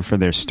better known for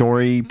their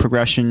story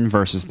progression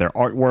versus their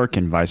artwork,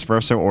 and vice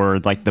versa, or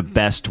like the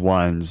best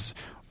ones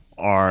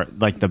are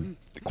like the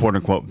quote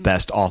unquote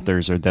best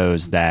authors are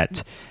those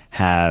that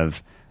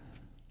have,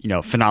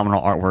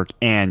 phenomenal artwork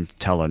and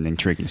tell an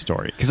intriguing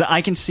story. Because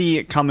I can see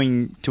it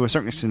coming to a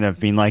certain extent of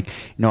being like,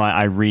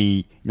 I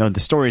read, the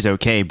story's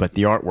okay, but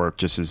the artwork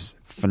just is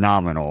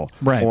phenomenal.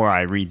 Right. Or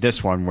I read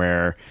this one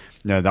where,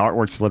 the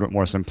artwork's a little bit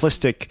more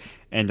simplistic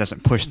and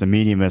doesn't push the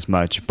medium as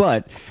much,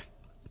 but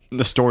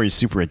the story is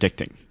super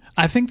addicting.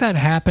 I think that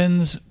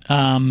happens,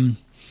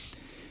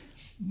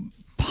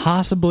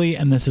 possibly,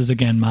 and this is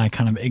again my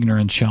kind of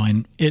ignorance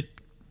showing, it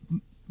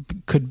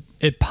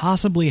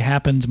possibly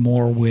happens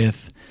more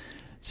with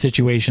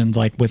situations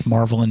like with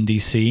Marvel and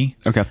DC.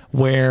 Okay.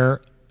 Where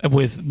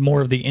with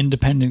more of the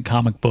independent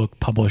comic book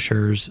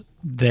publishers,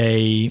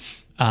 they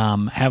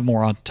have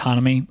more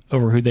autonomy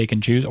over who they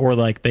can choose, or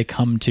like they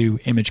come to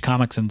Image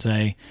Comics and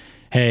say,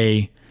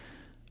 hey,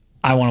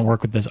 I want to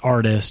work with this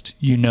artist.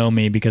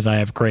 Me because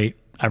I've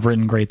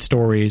written great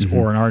stories. Mm-hmm.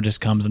 Or an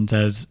artist comes and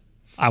says,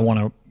 I want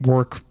to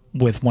work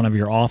with one of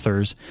your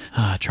authors.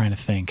 Trying to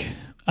think.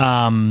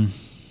 Some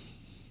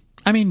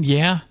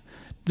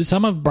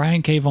of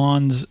Brian K.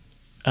 Vaughan's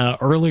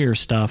earlier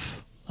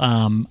stuff,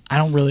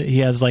 he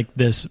has like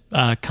this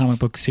comic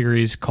book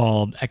series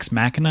called Ex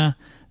Machina,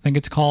 I think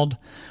it's called,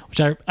 which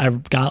I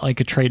got like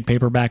a trade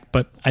paperback,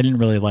 but I didn't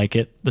really like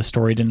it. The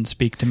story didn't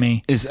speak to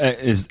me. Is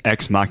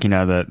Ex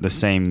Machina the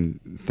same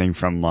thing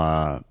from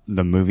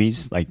the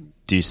movies, like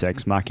Deus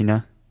Ex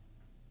Machina?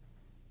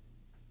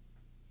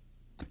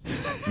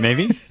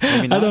 Maybe not.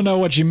 I don't know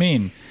what you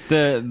mean.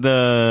 You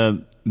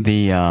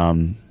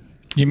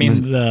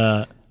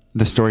mean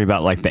the story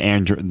about like the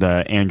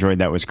android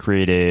that was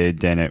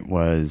created, and it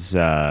was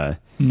no.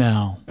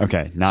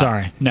 Okay,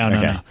 sorry,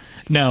 no.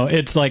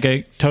 It's like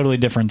a totally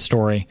different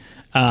story,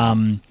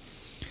 and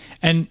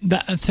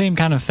that same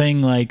kind of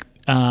thing. Like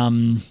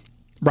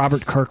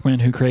Robert Kirkman,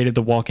 who created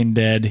The Walking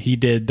Dead, he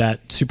did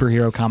that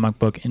superhero comic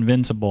book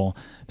Invincible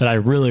that I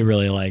really,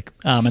 really like,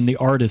 and the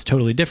art is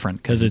totally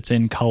different because it's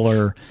in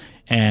color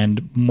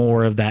and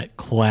more of that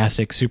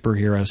classic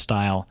superhero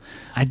style.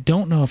 I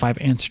don't know if I've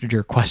answered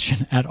your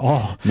question at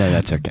all. No,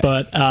 that's okay.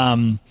 But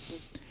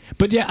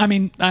yeah,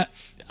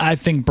 I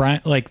think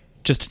Brian, like,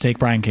 just to take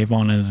Brian K.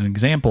 Vaughan as an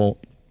example,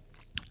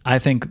 I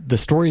think the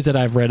stories that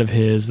I've read of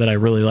his that I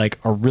really like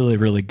are really,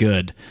 really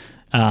good.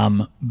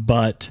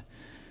 But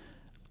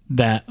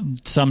that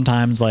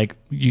sometimes, like,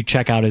 you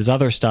check out his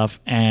other stuff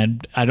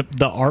and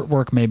the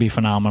artwork may be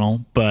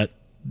phenomenal, but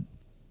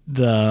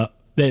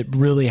it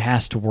really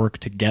has to work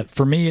together.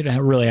 For me, it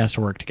really has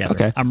to work together.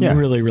 Okay. I'm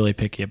really, really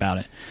picky about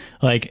it.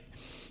 Like,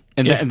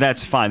 and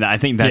that's fine. I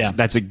think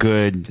that's a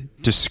good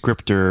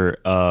descriptor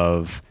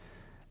of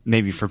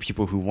maybe for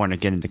people who want to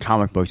get into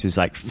comic books, is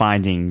like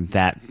finding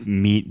that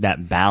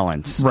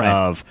balance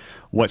of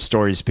what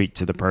stories speak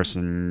to the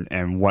person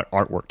and what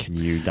artwork can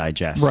you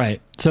digest.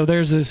 Right. So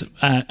there's this,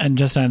 and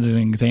just as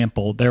an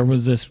example, there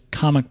was this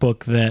comic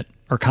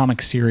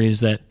series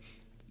that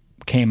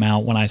came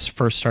out when I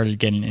first started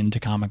getting into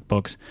comic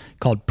books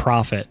called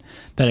Prophet,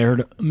 that I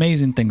heard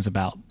amazing things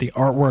about. The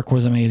artwork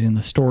was amazing.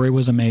 The story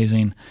was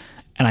amazing.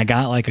 And I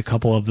got like a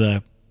couple of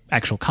the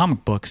actual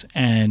comic books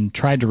and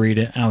tried to read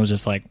it. And I was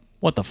just like,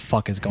 what the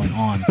fuck is going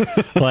on?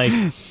 Like,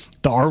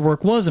 the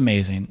artwork was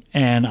amazing.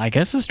 And I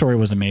guess the story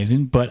was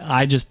amazing, but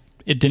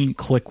it didn't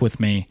click with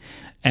me.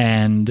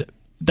 And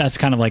that's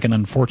kind of like an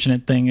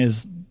unfortunate thing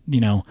is,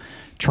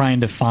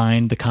 trying to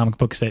find the comic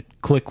books that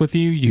click with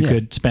you. You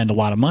could spend a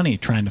lot of money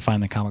trying to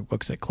find the comic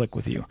books that click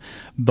with you.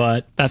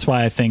 But that's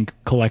why I think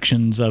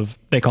collections of,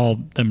 they call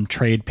them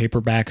trade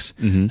paperbacks.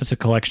 Mm-hmm. It's a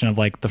collection of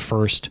like the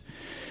first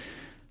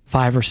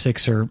 5 or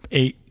 6 or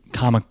 8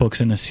 comic books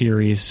in a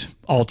series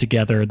all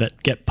together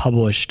that get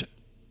published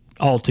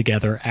all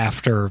together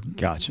after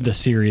the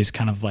series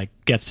kind of like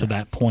gets to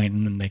that point,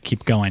 and then they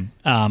keep going.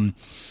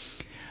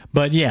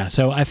 But yeah,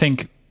 so I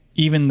think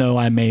even though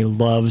I may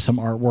love some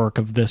artwork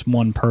of this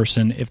one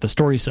person, if the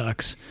story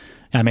sucks,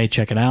 I may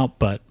check it out,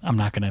 but I'm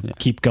not going to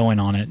keep going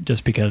on it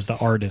just because the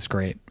art is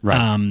great.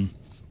 Right.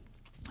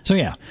 So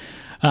yeah,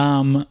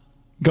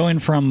 going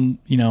from,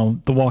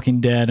 The Walking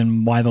Dead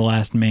and Y the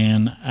Last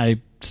Man, I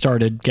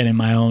started getting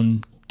my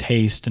own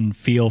taste and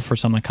feel for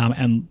some of the comic,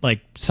 and like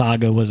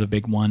Saga was a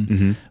big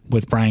one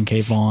with Brian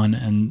K. Vaughan,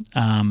 and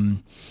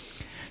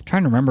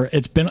trying to remember,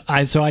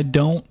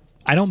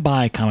 I don't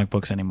buy comic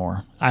books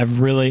anymore. I've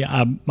really,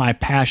 my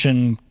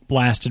passion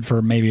lasted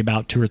for maybe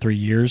about 2 or 3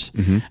 years.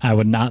 Mm-hmm. I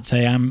would not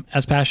say I'm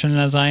as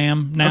passionate as I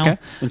am now. Okay,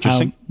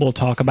 interesting. We'll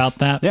talk about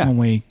that when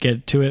we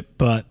get to it.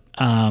 But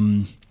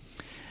it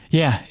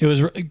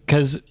was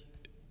because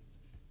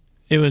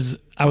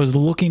I was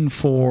looking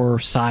for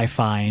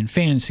sci-fi and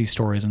fantasy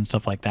stories and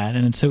stuff like that,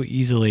 and it's so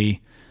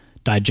easily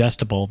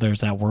digestible.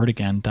 There's that word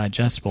again,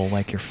 digestible,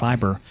 like your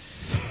fiber.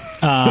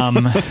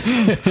 But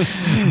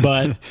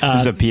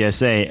this is a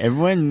PSA.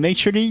 Everyone, make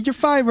sure to eat your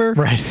fiber.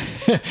 Right.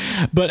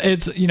 But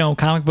it's,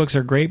 comic books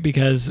are great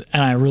because,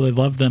 and I really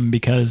love them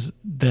because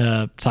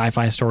the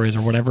sci-fi stories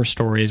or whatever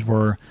stories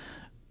were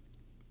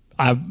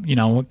I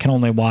can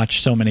only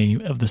watch so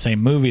many of the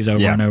same movies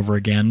over and over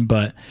again,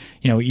 but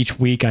each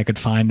week I could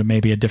find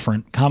maybe a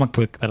different comic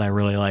book that I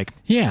really like.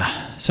 Yeah,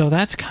 so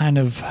that's kind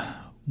of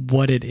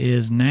what it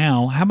is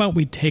now. How about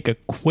we take a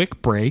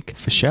quick break?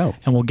 For sure.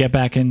 And we'll get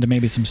back into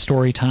maybe some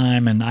story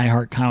time and I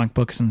Heart comic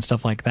books and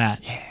stuff like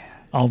that. Yeah.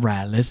 All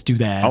right, let's do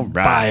that. All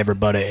right. Bye,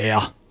 everybody.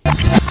 Yeah.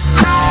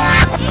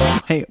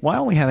 Hey, why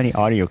don't we have any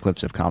audio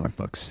clips of comic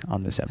books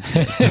on this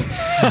episode?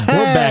 We're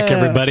back,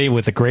 everybody,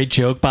 with a great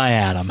joke by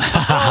Adam.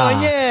 Oh,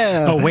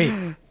 yeah. Oh, wait.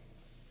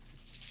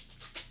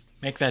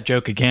 Make that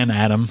joke again,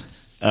 Adam.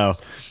 Oh.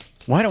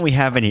 Why don't we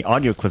have any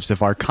audio clips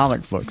of our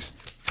comic books?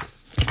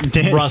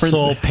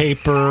 Russell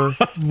paper.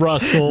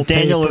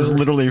 Daniel is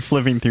literally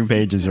flipping through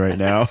pages right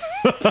now.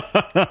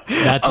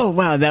 Oh,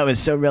 wow. That was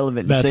so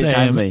relevant and so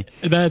timely.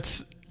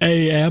 That's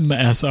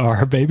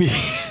AMSR, baby.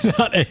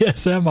 Not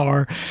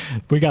ASMR.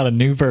 We got a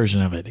new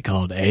version of it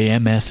called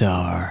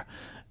AMSR,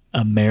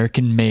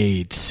 American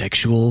Made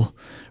Sexual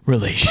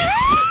Relations.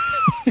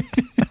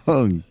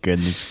 Oh,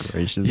 goodness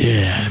gracious.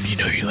 Yeah, Adam, you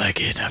like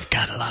it. I've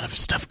got a lot of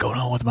stuff going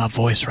on with my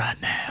voice right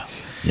now.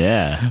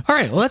 Yeah. All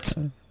right, let's...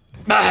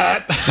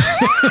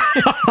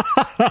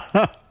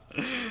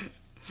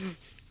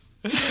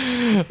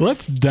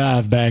 Let's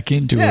dive back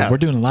into it. We're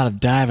doing a lot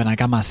of diving. I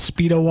got my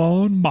Speedo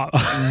on.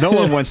 No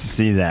one wants to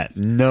see that.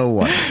 No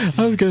one.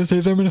 I was going to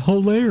say something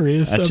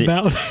hilarious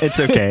about It's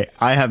okay.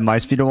 I have my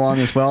Speedo on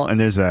as well, and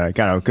there's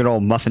got a good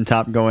old muffin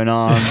top going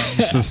on.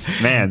 It's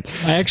just, man.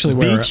 I actually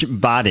wear beach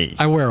body.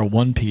 I wear a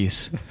one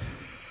piece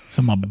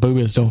so my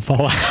boobs don't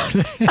fall out.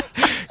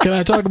 Can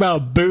I talk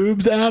about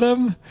boobs,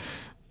 Adam?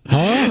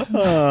 Huh?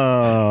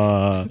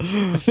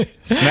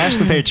 Smash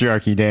the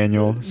patriarchy,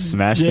 Daniel.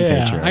 Smash the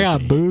patriarchy. I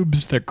got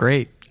boobs. They're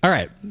great. All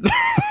right.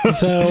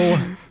 So,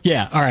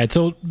 all right.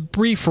 So,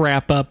 brief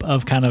wrap up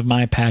of kind of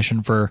my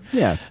passion for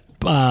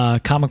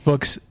comic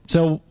books.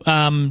 So,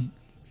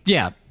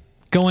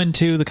 go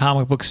into the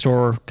comic book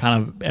store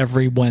kind of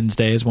every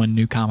Wednesday is when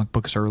new comic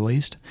books are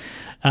released.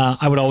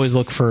 I would always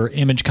look for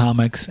Image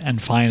Comics and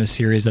find a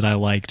series that I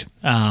liked.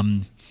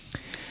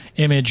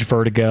 Image,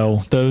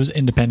 Vertigo, those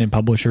independent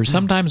publishers,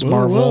 sometimes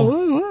Marvel.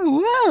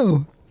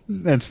 Whoa.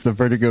 That's the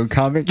Vertigo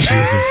comic.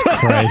 Jesus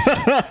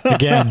Christ.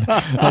 Again,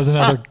 that was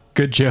another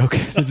good joke.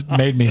 It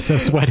made me so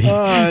sweaty.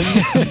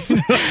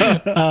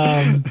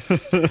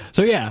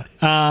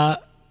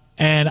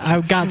 And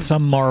I've got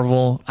some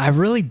Marvel. I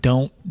really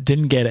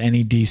didn't get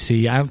any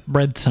DC. I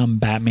read some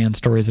Batman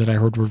stories that I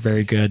heard were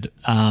very good.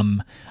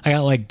 I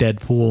got like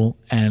Deadpool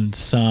and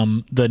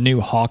the new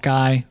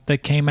Hawkeye that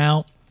came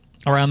out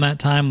around that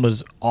time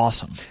was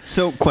awesome.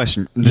 So,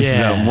 question. This is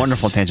a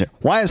wonderful tangent.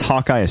 Why is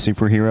Hawkeye a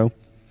superhero?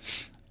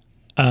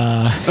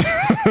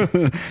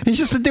 He's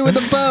just a dude with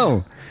a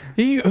bow.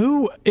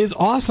 Who is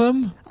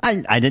awesome.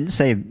 I didn't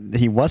say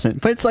he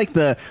wasn't, but it's like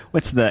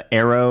what's the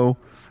Arrow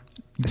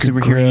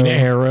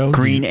superhero?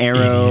 Green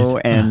Arrow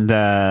and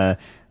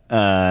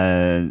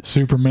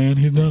Superman.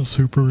 He's not a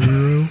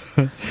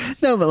superhero.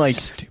 No, but like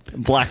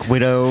Stupid. Black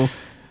Widow.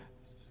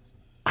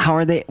 How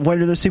are they? What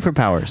are their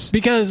superpowers?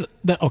 Because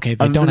they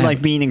don't have,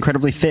 like being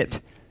incredibly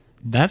fit.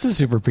 That's a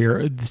super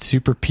period. So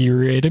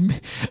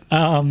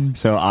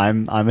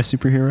I'm a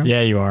superhero.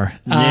 Yeah, you are.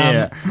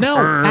 Yeah. No,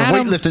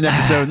 weightlifting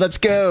episode. Let's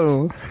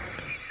go.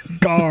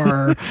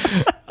 Gar.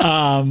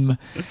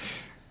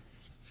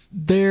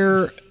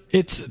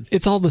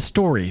 It's all the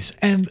stories,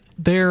 and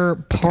they're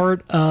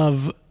part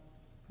of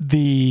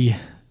the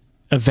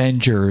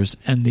Avengers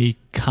and the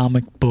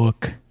comic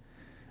book,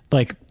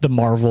 like the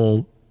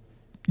Marvel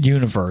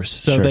universe.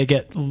 So they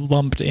get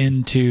lumped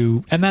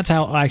into, and that's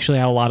how a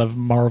lot of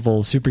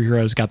Marvel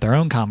superheroes got their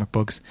own comic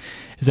books,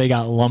 is they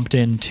got lumped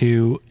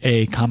into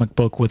a comic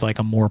book with like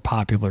a more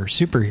popular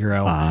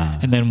superhero.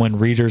 And then when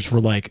readers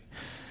were like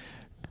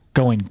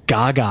going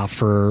gaga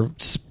for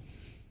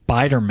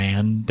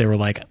Spider-Man, they were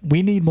like,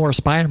 we need more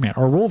Spider-Man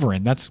or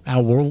Wolverine. That's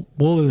how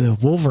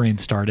Wolverine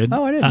started.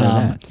 Oh, I didn't know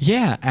that.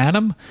 Yeah,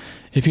 Adam,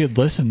 if you had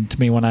listened to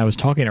me when I was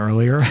talking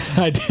earlier,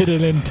 I did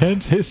an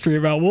intense history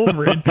about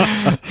Wolverine.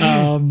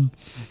 I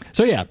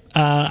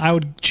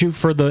would shoot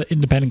for the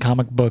independent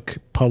comic book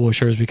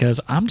publishers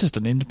because I'm just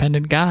an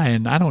independent guy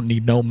and I don't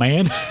need no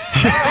man.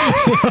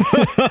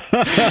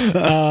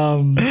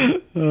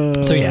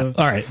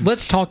 All right,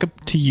 let's talk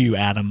to you,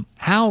 Adam.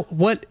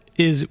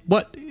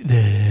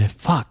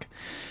 Fuck,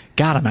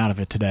 got him out of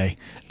it today.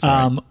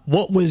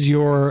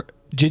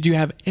 Did you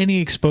have any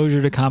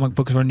exposure to comic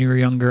books when you were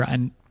younger?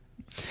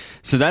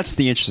 So that's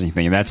the interesting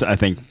thing. That's, I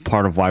think,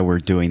 part of why we're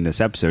doing this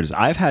episode is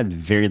I've had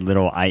very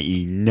little,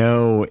 i.e.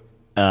 no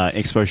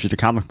exposure to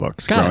comic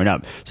books growing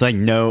up. So I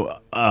know,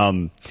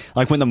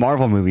 like when the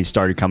Marvel movies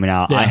started coming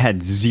out, I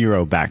had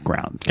zero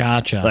background.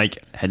 Gotcha.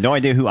 Like, had no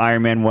idea who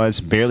Iron Man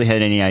was, barely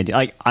had any idea.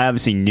 Like, I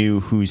obviously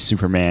knew who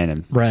Superman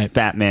and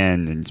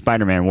Batman and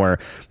Spider-Man were,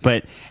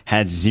 but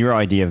had zero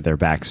idea of their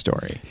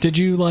backstory. Did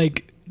you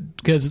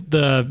because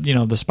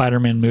the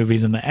Spider-Man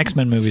movies and the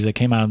X-Men movies that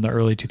came out in the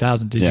early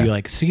 2000s, did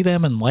you see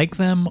them and like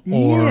them?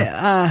 Or?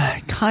 Yeah,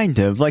 kind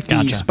of. Like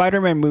the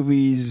Spider-Man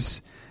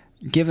movies,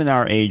 given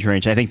our age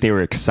range, I think they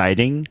were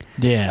exciting.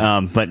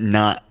 Yeah. But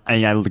not.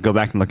 I go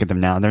back and look at them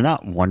now. They're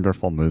not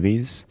wonderful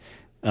movies.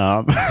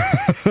 Same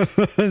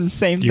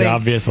thing. You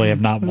obviously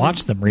have not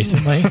watched them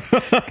recently.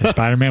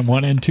 Spider-Man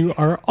 1 and 2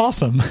 are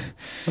awesome.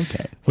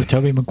 Okay. With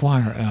Tobey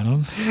Maguire,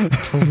 Adam.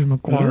 Tobey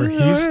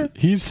Maguire.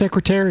 He's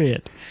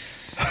Secretariat.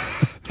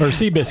 Or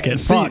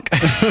Seabiscuit. Fuck.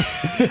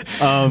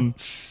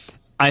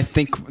 I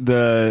think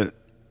the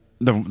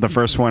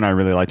first one I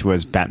really liked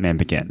was Batman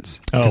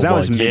Begins. Because that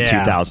was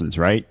mid-2000s,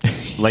 right?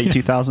 Late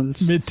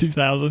 2000s?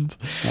 Mid-2000s.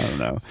 I don't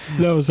know.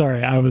 No,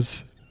 sorry.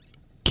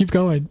 Keep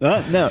going.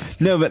 No,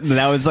 but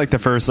that was like the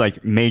first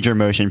like major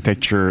motion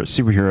picture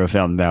superhero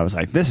film that I was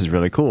like, this is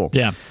really cool.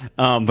 Yeah.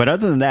 But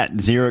other than that,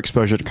 zero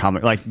exposure to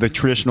comic, like the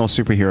traditional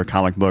superhero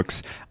comic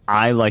books.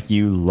 I, like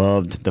you,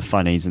 loved the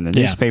funnies in the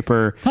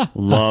newspaper,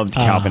 loved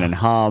Calvin and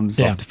Hobbes,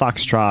 loved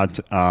Foxtrot.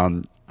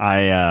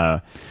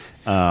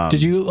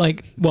 Did you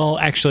like, well,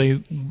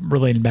 actually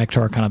relating back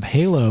to our kind of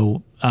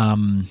Halo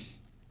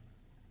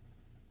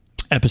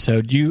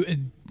episode, you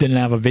didn't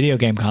have a video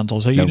game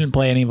console, so you didn't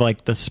play any of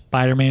like the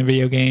Spider-Man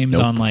video games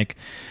on like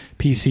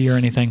PC or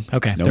anything?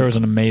 Okay. There was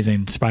an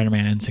amazing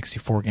Spider-Man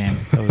N64 game.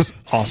 That was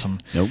awesome.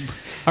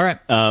 All right.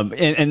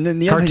 And then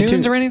the cartoons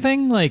other thing or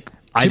anything? Like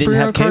I didn't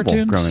have cable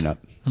cartoons? growing up.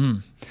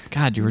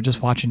 God, you were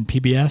just watching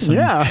PBS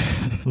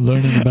and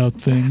learning about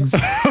things.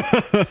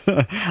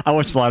 I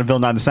watched a lot of Bill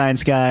Nye the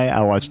Science Guy.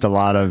 I watched a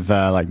lot of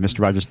like Mr.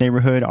 Rogers'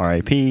 Neighborhood,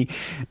 R.I.P.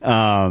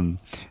 Do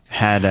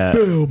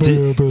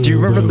you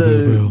remember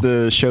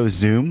the show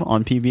Zoom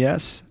on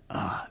PBS?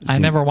 I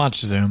never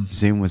watched Zoom.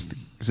 Zoom was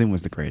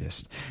the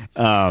greatest.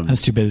 I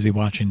was too busy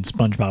watching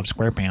SpongeBob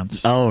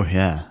SquarePants. Oh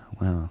yeah,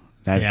 well.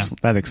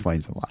 That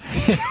explains a lot.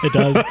 It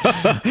does.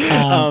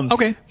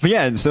 Okay, but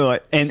yeah, so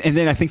and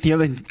then I think the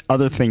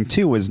other thing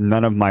too was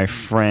none of my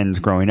friends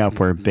growing up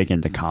were big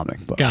into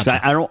comic books.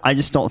 Gotcha. I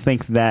just don't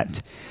think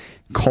that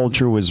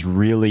culture was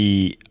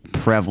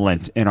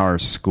prevalent in our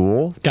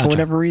school for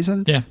whatever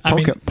reason. Yeah,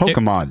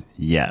 Pokemon,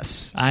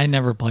 yes. I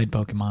never played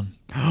Pokemon.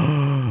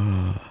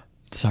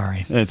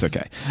 Sorry, it's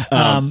okay.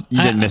 You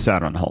didn't miss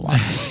out on a whole lot.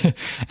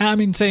 I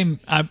mean, same.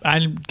 I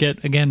didn't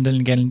get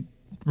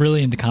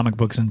really into comic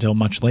books until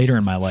much later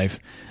in my life,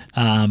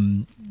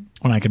 when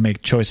I could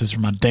make choices for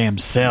my damn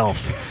self.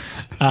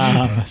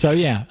 So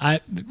yeah,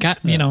 I got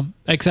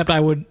except I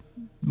would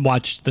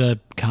watch the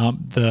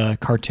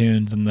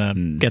cartoons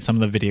and get some of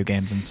the video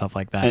games and stuff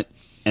like that.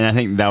 And I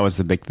think that was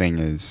the big thing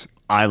is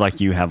I, like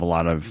you, have a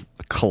lot of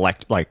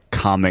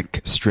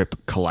comic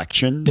strip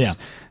collections. Yeah.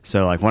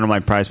 So like one of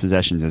my prized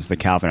possessions is the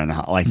Calvin and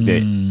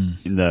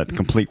the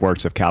complete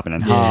works of Calvin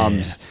and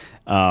Hobbes.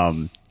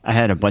 I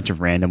had a bunch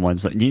of random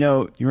ones.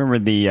 You remember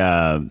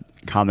the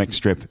comic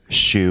strip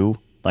Shoe,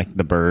 like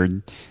the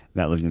bird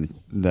that lived in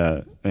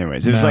the.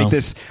 Anyways, it was like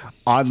this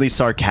oddly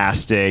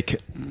sarcastic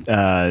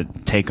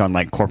take on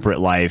like corporate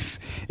life.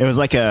 It was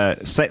like a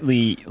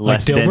slightly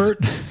less dense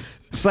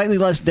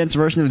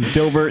version of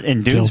Dilbert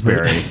and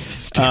Doonesbury.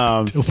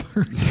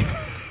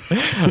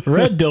 Dilbert.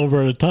 Read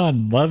Dilbert a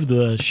ton. Loved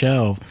the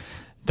show.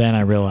 Then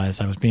I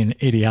realized I was being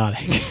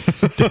idiotic.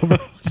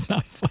 Dilbert was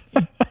not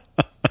funny.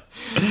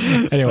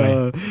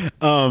 Anyway,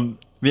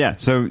 yeah.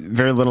 So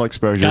very little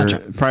exposure. Gotcha.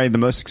 Probably the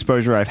most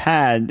exposure I've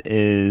had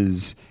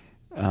is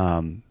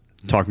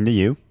talking to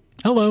you.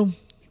 Hello,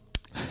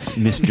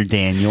 Mr.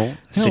 Daniel,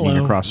 sitting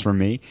across from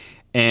me,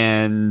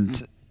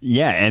 and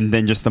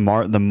then just the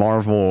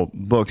Marvel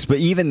books. But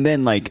even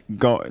then, like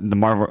the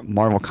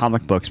Marvel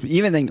comic books. But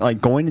even then,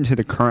 like going into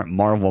the current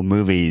Marvel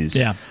movies,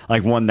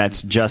 like one that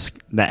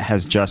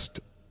has just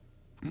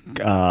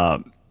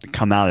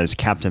come out as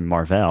Captain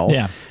Marvel.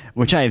 Yeah.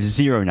 Which I have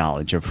zero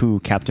knowledge of who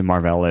Captain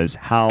Marvel is,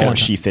 how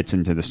she fits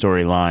into the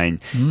storyline.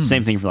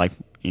 Same thing for like,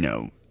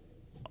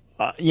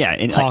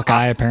 and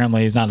Hawkeye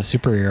apparently is not a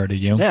superhero to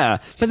you. Yeah,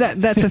 but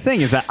that's the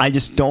thing is that I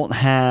just don't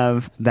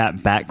have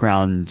that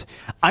background.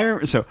 I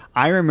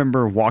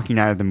remember walking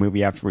out of the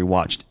movie after we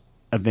watched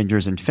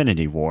Avengers: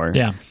 Infinity War.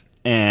 Yeah.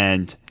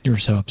 And you were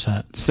so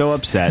upset,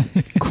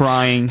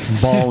 crying,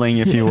 bawling,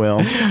 if you will.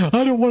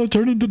 I don't want to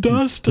turn into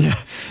dust. Yeah.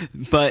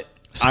 But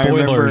spoilers, I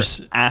remember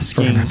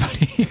asking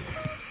everybody.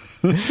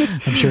 I'm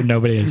sure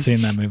nobody has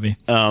seen that movie.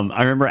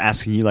 I remember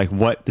asking you like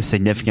what the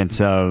significance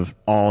of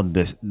all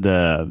this,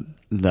 the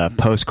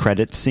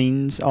post-credit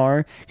scenes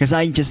are, because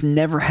I just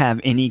never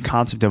have any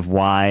concept of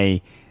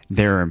why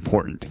they're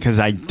important, because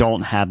I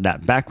don't have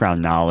that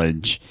background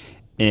knowledge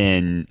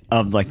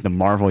of like the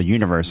Marvel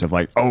universe of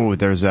like, oh,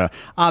 there's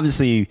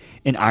obviously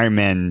in Iron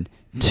Man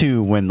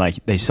 2 when like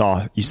you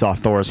saw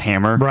Thor's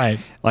hammer, right?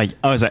 Like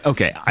I was like,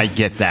 okay, I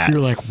get that. You're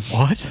like,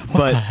 what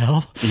the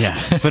hell? Yeah,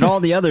 but all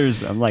the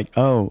others, I'm like,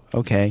 oh,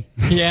 okay.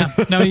 Yeah,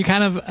 no, you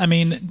kind of. I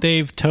mean,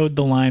 they've towed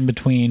the line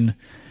between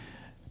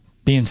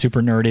being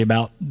super nerdy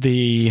about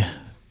the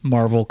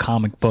Marvel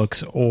comic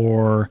books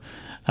or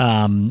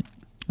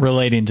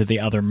relating to the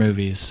other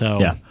movies. So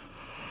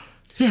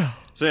yeah.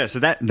 So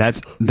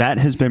that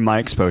has been my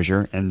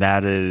exposure, and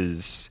that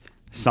is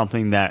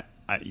something that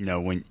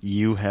when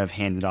you have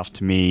handed off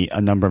to me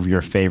a number of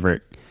your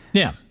favorite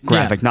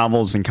graphic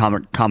novels and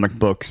comic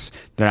books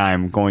that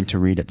I'm going to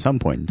read at some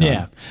point in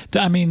time.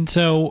 Yeah. I mean,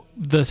 so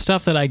the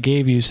stuff that I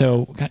gave you,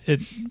 so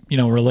it,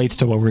 relates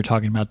to what we were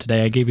talking about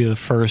today. I gave you the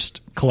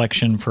first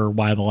collection for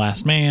Y the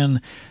Last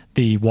Man,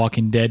 the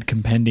Walking Dead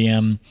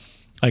compendium,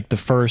 like the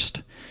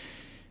first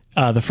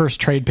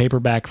trade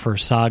paperback for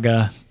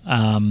Saga,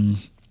 and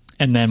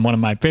then one of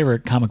my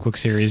favorite comic book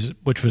series,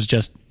 which was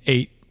just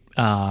 8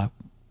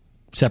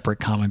 separate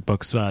comic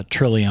books,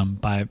 Trillium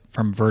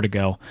from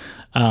Vertigo.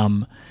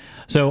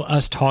 So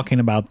us talking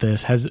about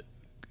this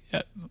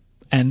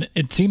and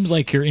it seems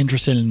like you're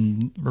interested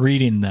in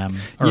reading them.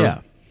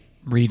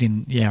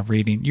 Reading.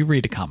 You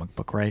read a comic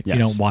book, right? Yes.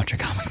 You don't watch a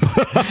comic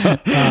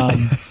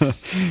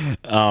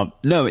book.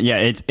 No,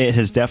 yeah, it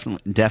has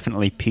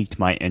definitely piqued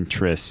my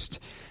interest.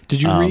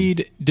 Did you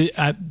read?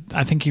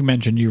 I think you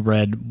mentioned you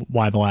read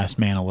Y the Last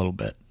Man a little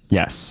bit.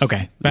 Yes.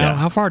 Okay.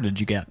 How far did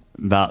you get?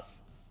 About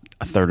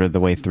a third of the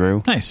way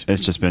through. Nice.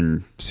 It's just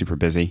been super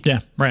busy.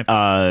 Yeah. Right.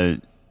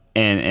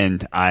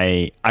 And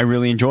I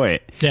really enjoy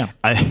it. Yeah.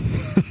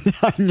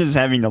 I'm just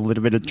having a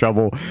little bit of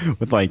trouble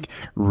with like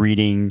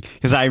reading,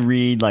 because I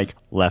read like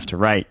left to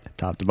right,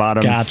 top to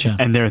bottom. Gotcha.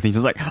 And there are things I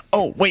was like,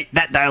 oh wait,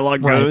 that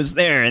dialogue goes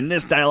there, and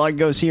this dialogue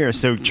goes here.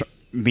 So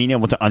being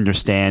able to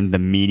understand the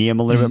medium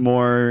a little bit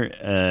more,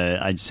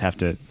 I just have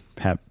to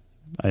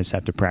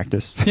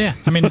practice. Yeah.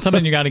 I mean, it's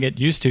something you got to get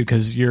used to,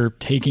 because you're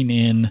taking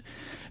in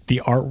the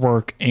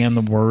artwork and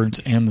the words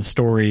and the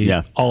story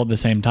all at the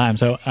same time.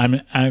 So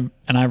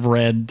I've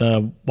read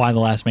the Y the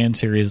Last Man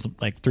series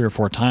like 3 or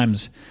 4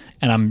 times,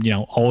 and I'm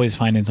always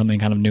finding something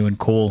kind of new and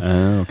cool.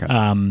 Okay.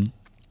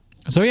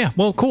 So yeah,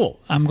 well, cool.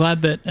 I'm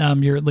glad that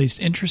you're at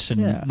least interested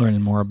in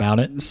learning more about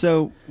it.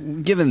 So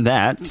given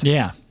that,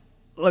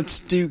 let's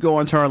go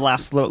on to our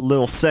last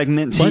little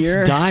segment here.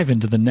 Let's dive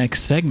into the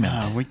next segment.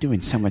 Oh, we're doing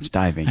so much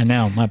diving. I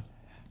know, my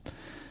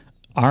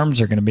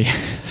arms are going to be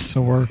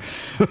sore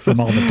from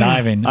all the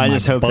diving. I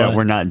just hope that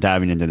we're not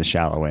diving into the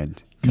shallow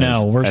end.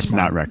 No, that's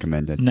smart. not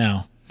recommended.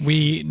 No,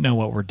 we know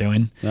what we're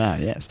doing.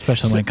 Yes,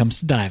 especially when it comes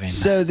to diving.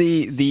 So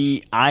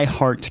the I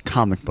Heart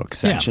comic book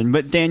section. Yeah.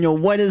 But Daniel,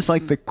 what is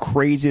like the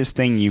craziest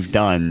thing you've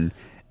done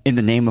in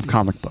the name of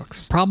comic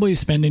books? Probably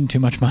spending too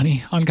much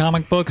money on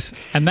comic books,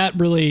 and that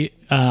really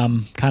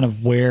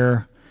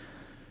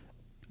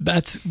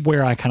that's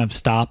where I kind of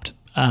stopped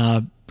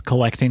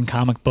collecting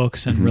comic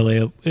books, and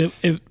really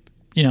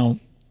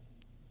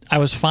I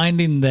was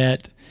finding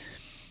that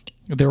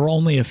there were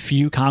only a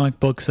few comic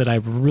books that I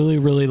really,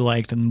 really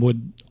liked and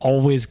would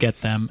always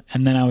get them.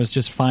 And then I was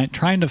just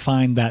trying to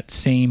find that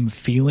same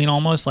feeling,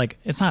 almost like,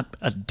 it's not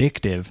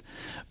addictive,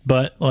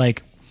 but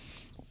like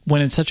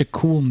when it's such a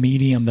cool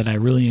medium that I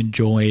really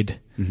enjoyed,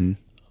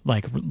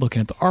 like looking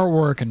at the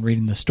artwork and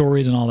reading the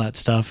stories and all that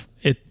stuff,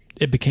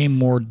 it became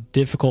more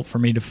difficult for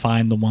me to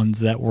find the ones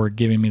that were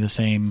giving me the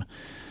same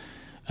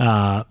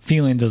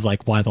feelings as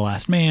like Y the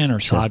Last Man or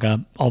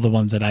Saga, all the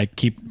ones that I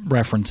keep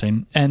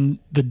referencing. And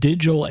the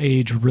digital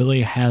age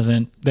really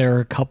hasn't.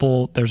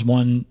 There's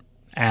one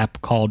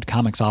app called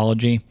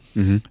Comixology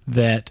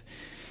that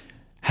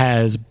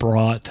has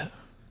brought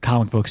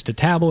comic books to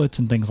tablets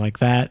and things like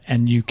that.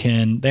 And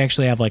they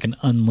actually have like an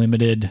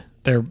unlimited.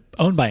 They're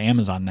owned by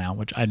Amazon now,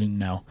 which I didn't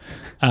know.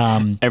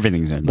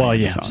 Everything's owned by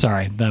Amazon.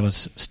 Sorry. That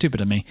was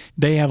stupid of me.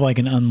 They have like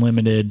an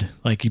unlimited,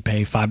 like you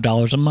pay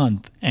 $5 a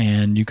month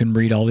and you can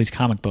read all these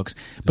comic books,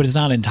 but it's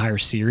not an entire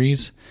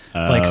series.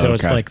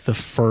 It's like the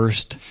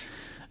first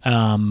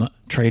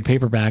trade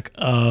paperback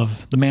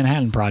of the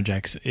Manhattan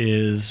Projects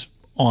is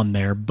on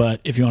there, but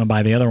if you want to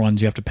buy the other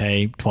ones, you have to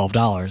pay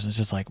 $12. It's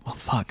just like, well,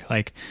 fuck.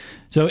 Like,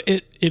 so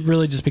it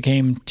really just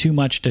became too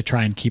much to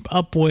try and keep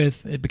up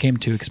with. It became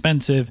too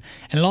expensive.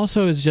 And it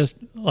also is just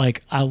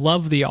like, I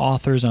love the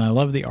authors and I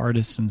love the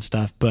artists and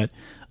stuff, but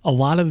a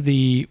lot of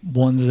the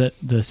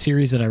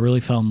series that I really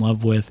fell in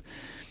love with,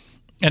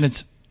 and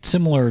it's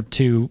similar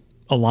to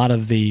a lot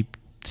of the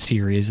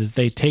series, is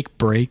they take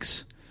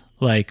breaks.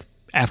 Like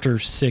after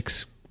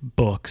 6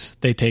 books,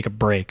 they take a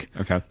break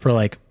for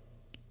like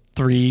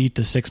 3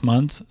 to 6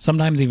 months,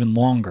 sometimes even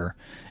longer.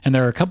 And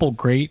there are a couple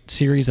great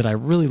series that I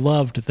really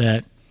loved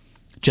that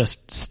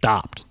just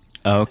stopped.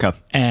 Oh, okay.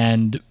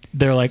 And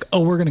they're like,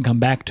 oh, we're going to come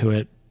back to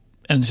it.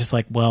 And it's just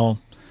like, well,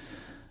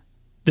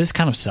 this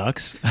kind of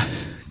sucks.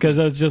 Because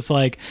it's just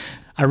like,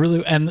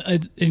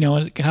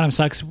 it kind of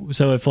sucks.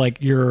 So if like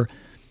you're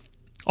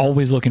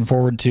always looking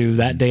forward to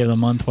that day of the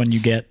month when you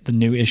get the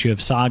new issue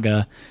of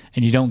Saga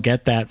and you don't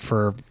get that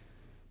for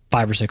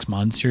 5 or 6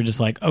 months, you're just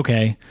like,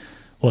 okay,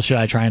 well, should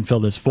I try and fill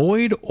this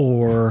void?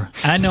 Or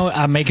I know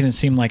I'm making it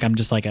seem like I'm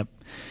just like a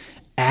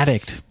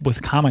addict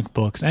with comic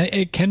books. And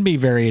it can be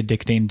very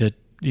addicting to,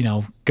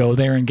 go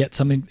there and get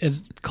something.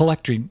 It's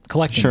collecting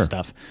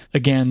stuff.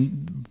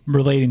 Again,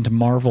 relating to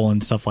Marvel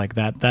and stuff like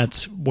that,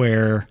 that's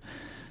where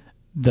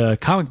the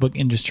comic book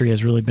industry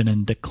has really been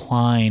in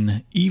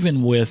decline,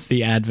 even with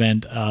the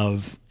advent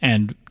of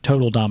and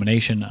total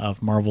domination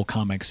of Marvel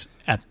comics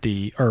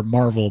or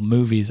Marvel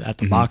movies at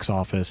the box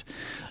office.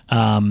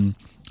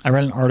 I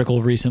read an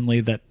article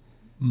recently that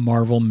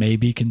Marvel may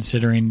be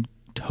considering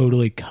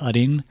totally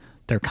cutting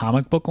their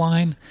comic book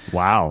line.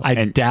 Wow.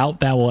 I doubt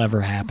that will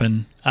ever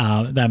happen.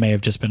 That may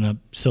have just been a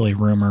silly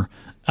rumor.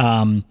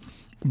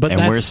 But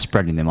we're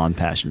spreading them on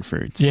Passion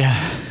Fruits. Yeah.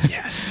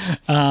 Yes.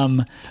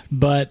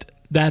 But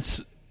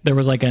there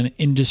was like an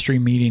industry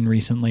meeting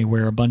recently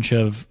where a bunch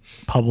of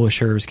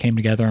publishers came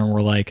together and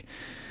were like,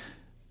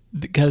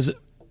 because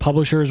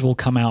publishers will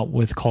come out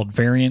with called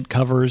variant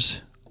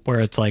covers, where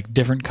it's like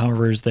different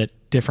covers that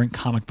different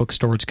comic book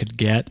stores could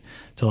get.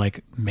 So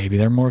like maybe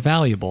they're more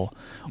valuable.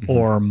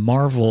 Or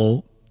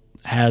Marvel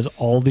has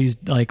all these,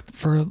 like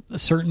for a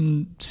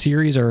certain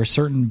series or a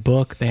certain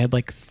book, they had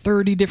like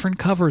 30 different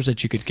covers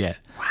that you could get.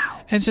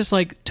 Wow. And it's just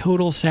like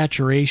total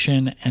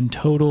saturation and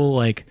total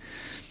like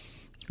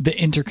the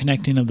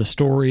interconnecting of the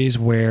stories,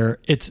 where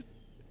it's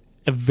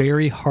a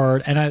very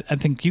hard, and I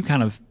think you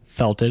kind of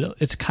felt it.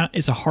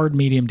 It's a hard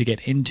medium to get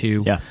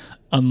into,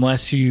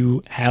 unless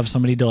you have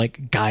somebody to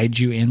like guide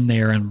you in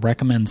there and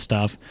recommend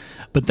stuff.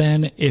 But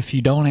then if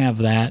you don't have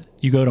that,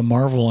 you go to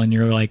Marvel and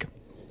you're like,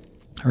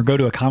 or go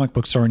to a comic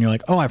book store and you're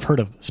like, oh, I've heard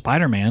of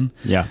Spider-Man.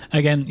 Yeah.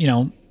 Again,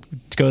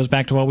 it goes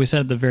back to what we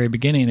said at the very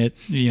beginning.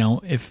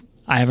 If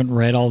I haven't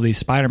read all these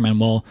Spider-Man,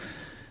 well,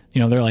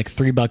 they're like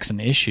 $3 an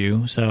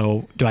issue.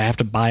 So do I have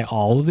to buy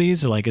all of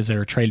these? Or like, is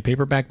there a trade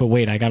paperback? But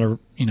wait, I got to,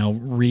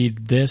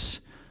 read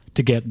this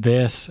to get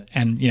this.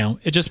 And,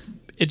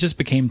 it just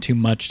became too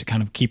much to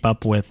kind of keep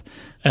up with.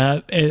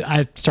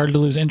 I started to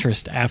lose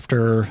interest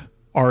after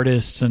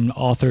artists and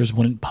authors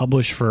wouldn't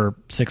publish for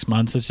 6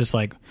 months. It's just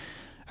like,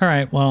 all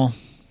right, well,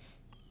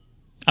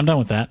 I'm done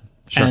with that.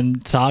 Sure.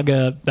 And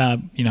Saga,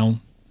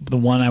 the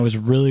one I was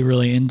really,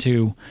 really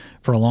into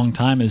for a long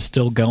time, is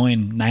still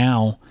going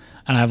now.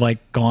 And I've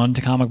like gone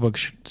to comic book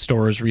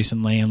stores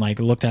recently and like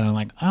looked at it and I'm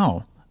like,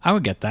 oh, I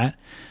would get that.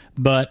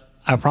 But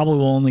I probably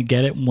will only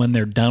get it when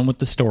they're done with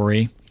the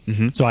story.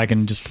 So I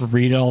can just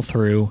read it all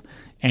through.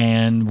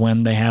 And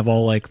when they have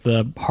all like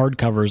the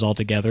hardcovers all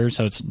together,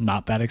 so it's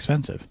not that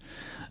expensive.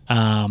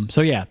 So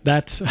yeah,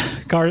 that's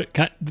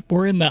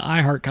we're in the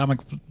I Heart comic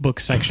book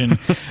section,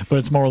 but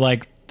it's more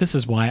like, this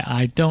is why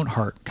I don't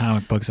heart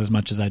comic books as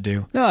much as I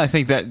do. No, I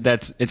think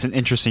it's an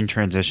interesting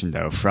transition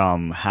though,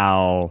 from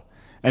how,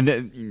 and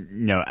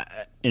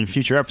in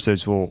future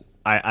episodes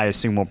I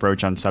assume we'll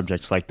broach on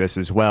subjects like this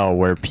as well,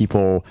 where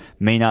people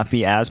may not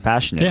be as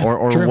passionate,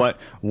 or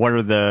what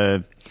are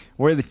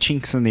the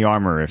chinks in the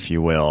armor, if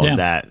you will,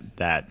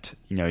 that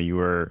you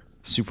were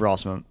super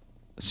awesome,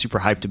 super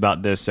hyped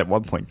about this at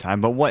one point in time,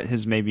 but what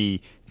has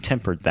maybe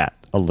tempered that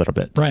a little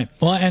bit? Right.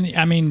 Well, and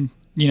I mean,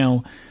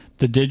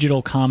 the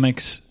digital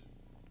comics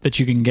that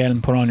you can get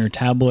and put on your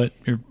tablet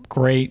are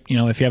great.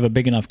 If you have a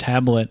big enough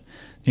tablet,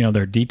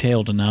 they're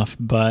detailed enough,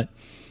 but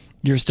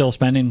you're still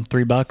spending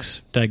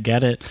 $3 to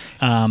get it.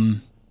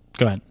 Go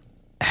ahead.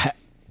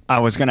 I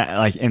was gonna,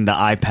 like, in the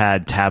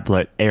iPad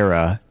tablet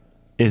era,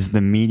 is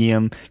the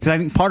medium, because I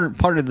think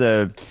part of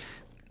the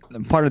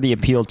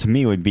appeal to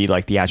me would be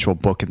like the actual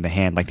book in the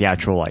hand, like the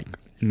actual like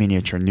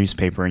miniature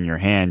newspaper in your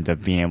hand,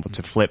 of being able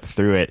to flip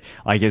through it.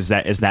 Like, is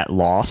that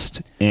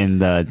lost in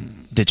the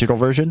digital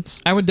versions?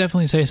 I would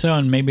definitely say so,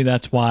 and maybe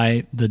that's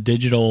why the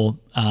digital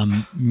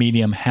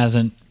medium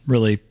hasn't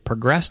really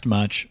progressed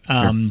much.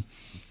 Sure.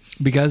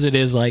 Because it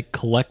is like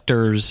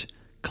collectors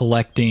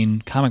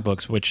collecting comic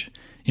books, which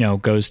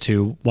goes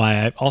to why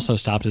I also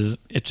stopped, is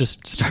it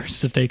just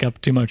starts to take up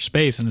too much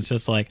space, and it's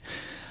just like,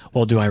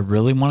 well, do I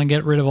really want to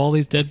get rid of all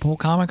these Deadpool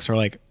comics? Or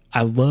like,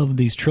 I love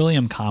these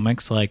Trillium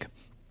comics, like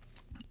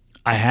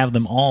I have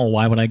them all.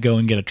 Why would I go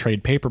and get a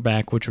trade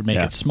paperback, which would make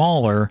it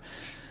smaller?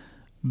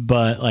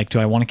 But like, do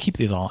I want to keep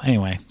these all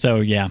anyway?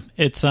 So yeah,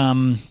 it's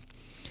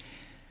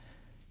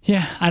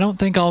yeah, I don't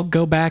think I'll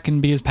go back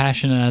and be as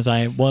passionate as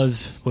I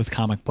was with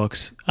comic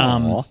books.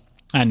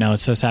 I know,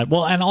 it's so sad.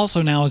 Well, and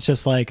also now it's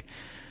just like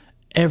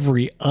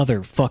every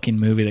other fucking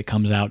movie that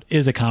comes out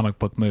is a comic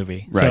book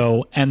movie. Right.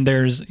 So, and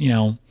there's,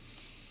 and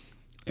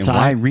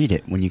why read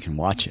it when you can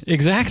watch it?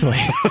 Exactly.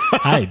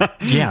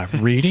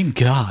 Reading,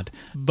 God.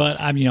 But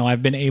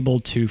I've been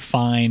able to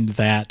find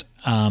that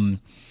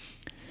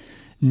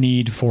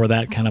need for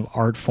that kind of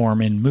art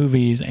form in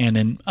movies and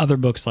in other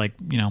books, like,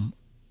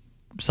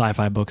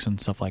 sci-fi books and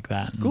stuff like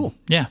that. And, cool.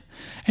 Yeah.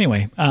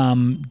 Anyway,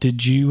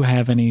 did you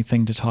have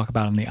anything to talk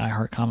about in the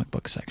iHeart comic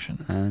book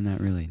section? Not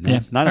really.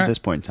 Not at this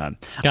point in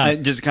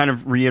time. Just kind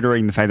of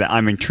reiterating the fact that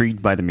I'm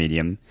intrigued by the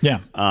medium. Yeah.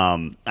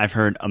 I've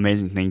heard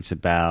amazing things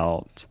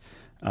about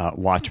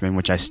Watchmen,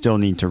 which I still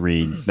need to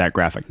read, that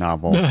graphic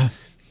novel.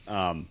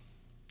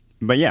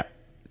 But yeah.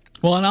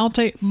 Well,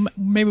 and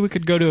maybe we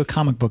could go to a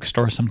comic book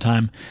store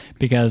sometime,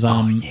 because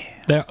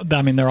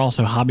they're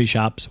also hobby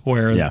shops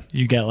where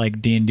you get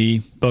like D&D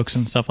books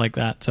and stuff like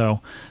that.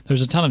 So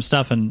there's a ton of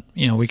stuff, and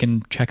we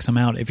can check some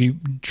out. If you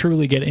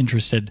truly get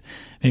interested,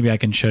 maybe I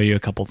can show you a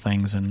couple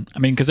things. And I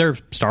mean, because they're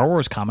Star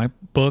Wars comic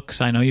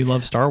books. I know you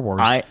love Star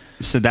Wars.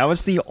 So that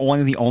was one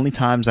of the only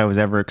times I was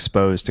ever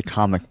exposed to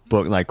comic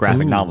book, like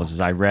graphic novels, is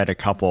I read a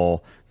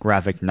couple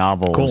graphic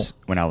novels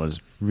when I was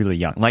really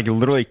young. Like,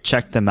 literally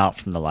checked them out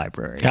from the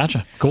library.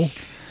 Gotcha. Cool.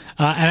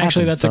 And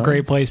actually, that's a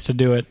great place to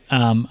do it.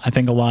 I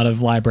think a lot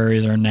of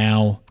libraries are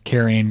now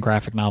carrying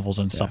graphic novels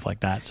and stuff like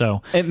that.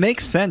 So it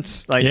makes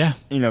sense,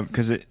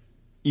 because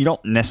you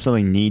don't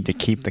necessarily need to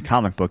keep the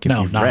comic book if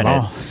you've read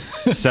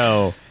it.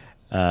 So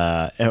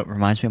it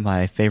reminds me of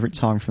my favorite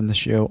song from the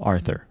show,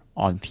 Arthur,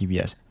 on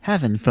PBS.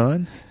 Having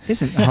fun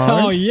isn't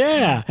hard. Oh,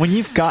 yeah. When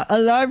you've got a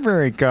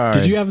library card.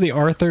 Did you have the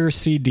Arthur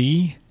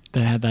CD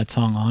that had that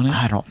song on it?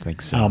 I don't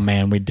think so. Oh,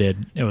 man, we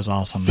did. It was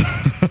awesome.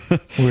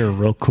 We were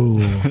real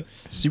cool.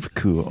 Super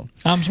cool.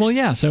 Well,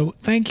 yeah, so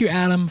thank you,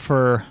 Adam,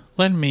 for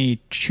letting me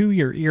chew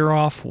your ear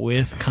off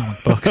with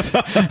comic books.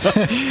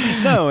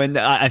 No, and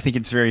I think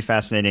it's very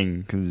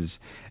fascinating because,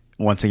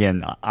 once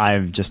again,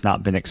 I've just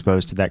not been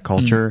exposed to that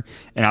culture.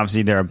 And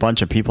obviously there are a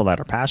bunch of people that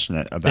are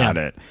passionate about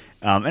it.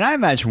 And I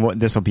imagine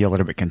this will be a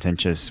little bit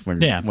contentious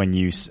when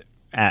you...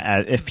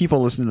 if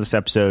people listen to this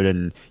episode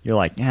and you're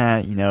like,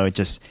 it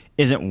just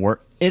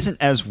isn't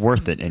as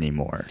worth it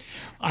anymore.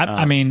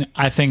 I mean,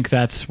 I think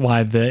that's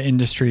why the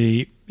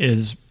industry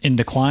is in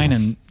decline,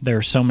 and there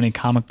are so many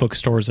comic book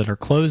stores that are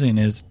closing.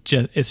 It's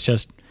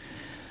just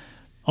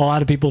a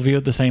lot of people view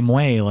it the same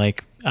way.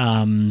 Like,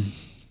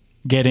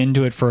 get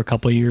into it for a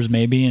couple of years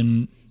maybe,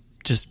 and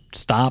just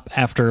stop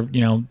after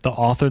the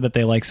author that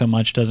they like so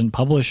much doesn't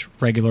publish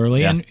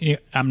regularly. Yeah. And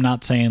I'm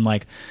not saying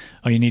like,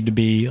 you need to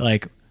be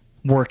like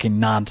working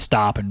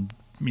nonstop and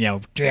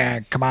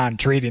come on,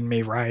 treating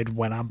me right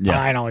when I'm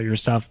buying all your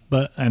stuff.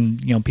 But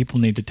people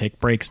need to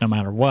take breaks no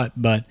matter what.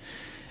 But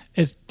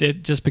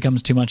it just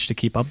becomes too much to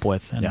keep up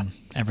with and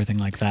everything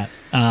like that.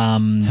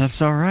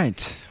 That's all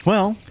right.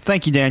 Well,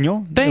 thank you,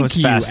 Daniel. It was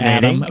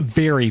fascinating. Adam.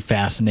 Very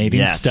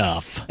fascinating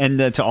stuff. And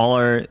to all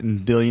our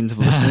billions of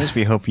listeners,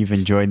 we hope you've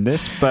enjoyed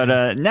this.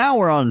 But now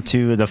we're on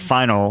to the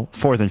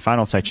fourth and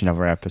final section of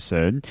our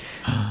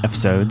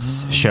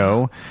episodes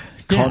show.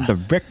 Called the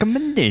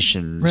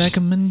recommendations.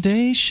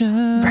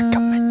 Recommendations.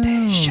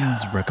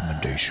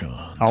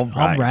 All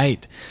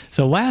right.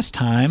 So last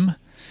time,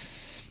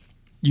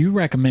 you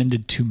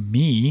recommended to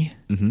me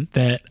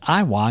that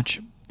I watch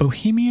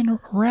Bohemian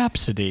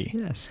Rhapsody.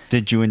 Yes.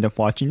 Did you end up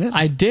watching it?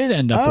 I did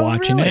end up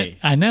watching it.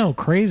 I know,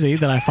 crazy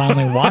that I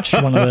finally watched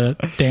one of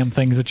the damn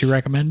things that you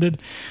recommended.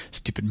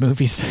 Stupid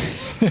movies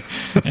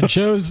and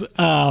shows.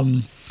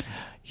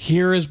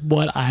 Here is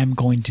what I'm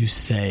going to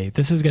say.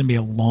 This is going to be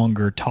a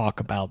longer talk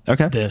about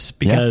this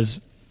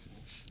because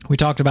we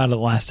talked about it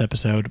last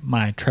episode,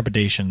 my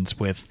trepidations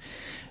with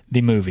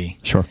the movie.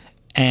 Sure.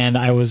 And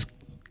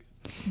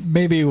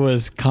maybe it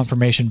was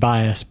confirmation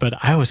bias, but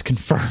I was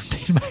confirmed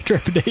in my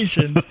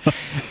trepidations.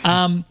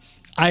 I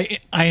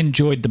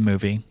enjoyed the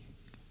movie.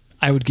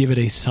 I would give it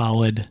a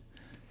solid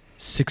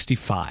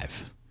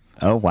 65.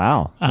 Oh,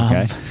 wow.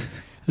 Okay.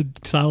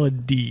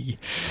 Solid D.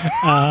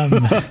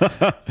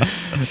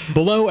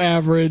 Below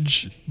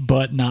average,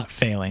 but not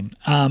failing.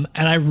 And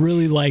I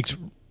really liked...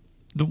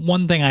 The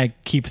one thing I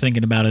keep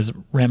thinking about is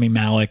Rami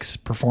Malek's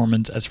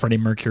performance as Freddie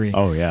Mercury.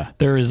 Oh, yeah.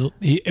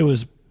 It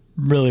was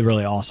really,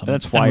 really awesome.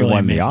 That's why really he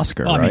won the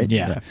Oscar, right? I mean,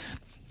 yeah.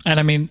 And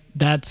I mean,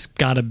 that's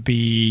got to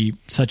be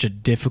such a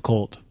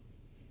difficult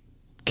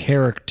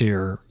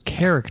character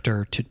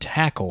to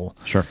tackle.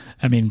 Sure.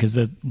 I mean, because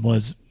it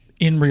was...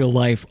 in real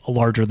life, a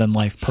larger than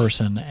life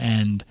person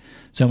and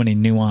so many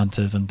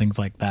nuances and things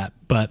like that.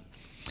 But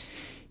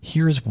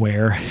here's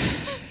where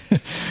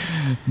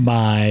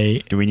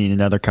do we need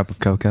another cup of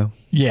cocoa?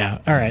 Yeah.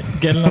 All right.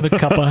 Get another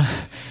cup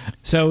of...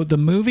 So the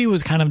movie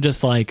was kind of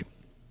just like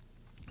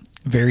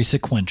very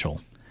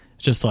sequential.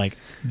 Just like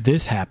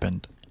this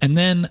happened. And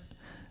then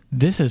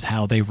this is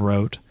how they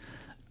wrote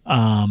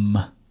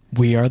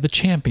We Are the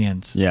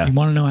Champions. Yeah. You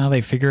want to know how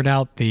they figured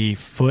out the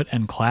foot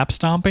and clap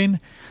stomping?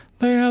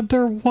 They had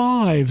their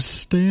wives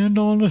stand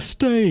on a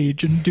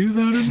stage and do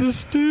that in the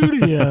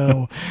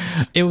studio.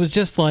 It was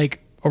just like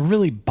a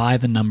really by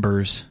the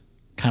numbers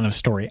kind of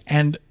story.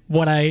 And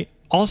what I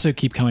also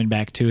keep coming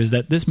back to is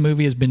that this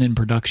movie has been in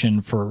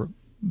production for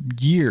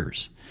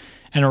years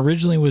and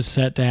originally was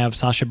set to have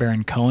Sacha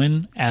Baron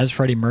Cohen as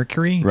Freddie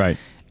Mercury. Right.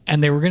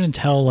 And they were going to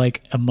tell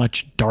like a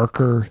much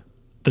darker,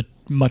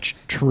 much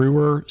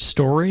truer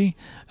story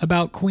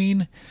about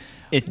Queen.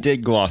 It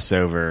did gloss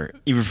over,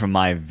 even from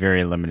my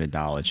very limited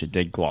knowledge, it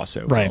did gloss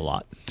over a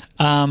lot.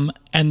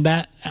 And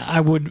that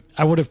I would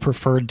have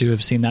preferred to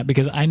have seen that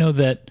because I know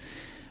that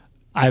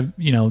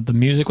the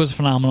music was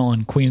phenomenal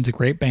and Queen's a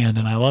great band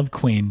and I love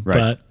Queen,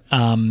 but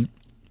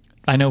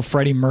I know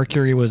Freddie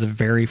Mercury was a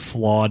very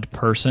flawed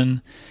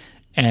person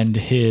and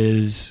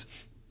his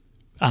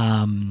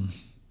like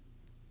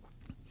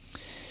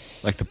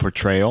the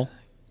portrayal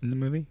in the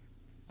movie.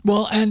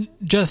 Well, and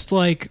just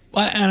like,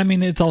 and I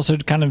mean, it's also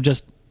kind of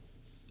just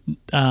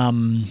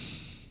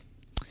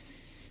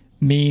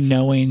me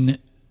knowing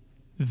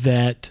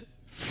that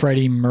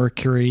Freddie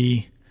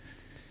Mercury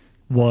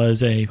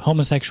was a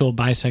homosexual,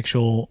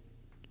 bisexual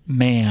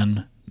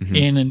man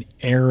in an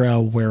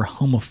era where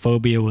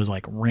homophobia was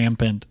like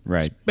rampant,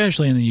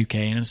 especially in the UK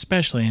and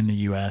especially in the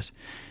US.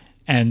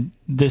 And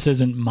this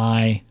isn't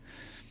my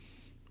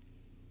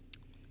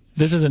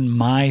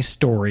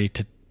story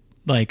to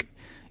like,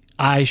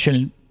 I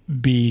shouldn't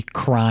be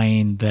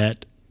crying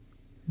that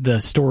the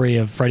story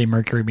of Freddie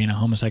Mercury being a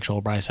homosexual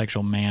or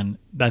bisexual man,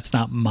 that's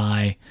not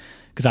my,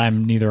 because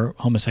I'm neither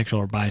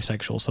homosexual or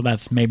bisexual, so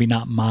that's maybe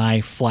not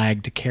my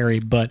flag to carry.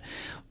 But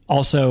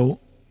also,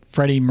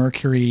 Freddie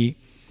Mercury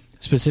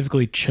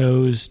specifically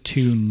chose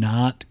to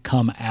not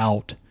come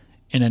out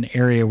in an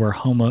area where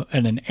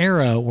in an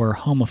era where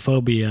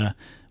homophobia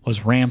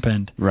was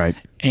rampant. Right.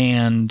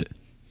 And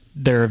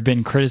there have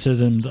been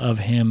criticisms of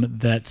him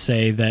that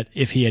say that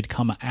if he had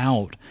come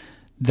out,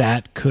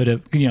 that could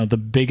have, the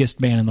biggest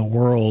band in the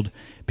world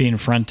being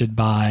fronted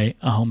by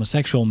a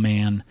homosexual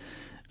man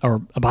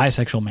or a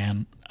bisexual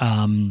man,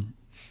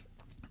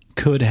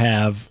 could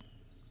have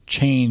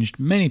changed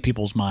many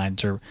people's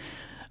minds.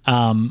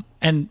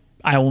 And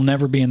I will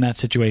never be in that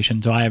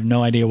situation, so I have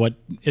no idea what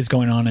is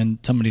going on in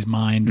somebody's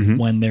mind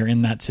when they're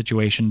in that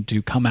situation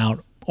to come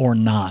out or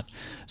not.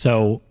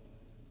 So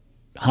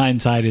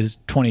hindsight is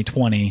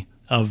 2020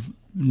 of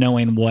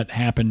knowing what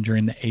happened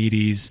during the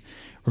 80s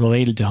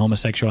related to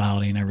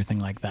homosexuality and everything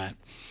like that.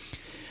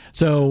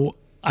 So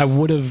I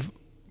would have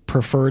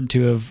preferred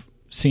to have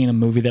seen a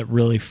movie that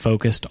really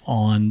focused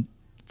on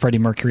Freddie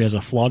Mercury as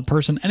a flawed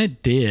person, and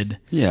it did.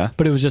 Yeah.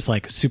 But it was just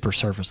like super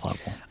surface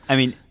level. I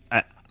mean,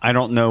 I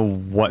don't know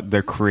what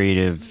the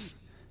creative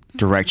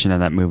direction of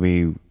that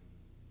movie,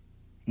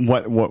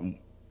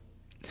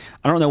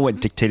 I don't know what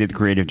dictated the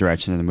creative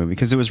direction of the movie,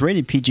 because it was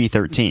rated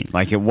PG-13.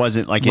 Like, it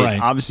wasn't like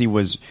it obviously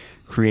was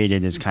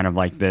created as kind of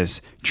like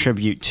this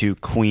tribute to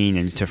Queen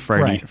and to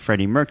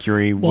Freddie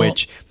Mercury.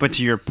 But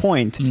to your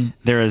point,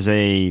 there is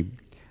a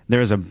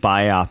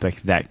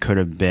biopic that could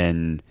have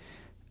been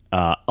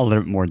a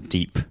little bit more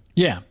deep.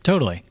 Yeah,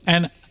 totally.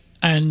 And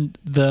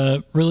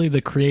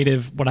the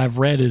creative, what I've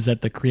read is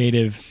that the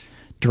creative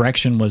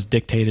direction was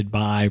dictated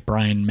by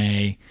Brian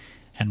May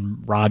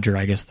and Roger,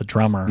 I guess the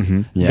drummer.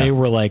 Yeah. They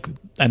were like,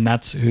 and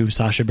that's who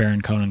Sacha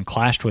Baron Cohen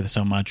clashed with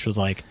so much, was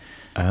like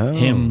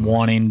him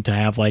wanting to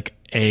have like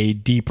a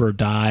deeper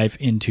dive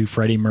into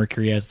Freddie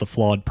Mercury as the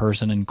flawed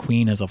person and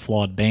Queen as a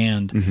flawed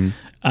band.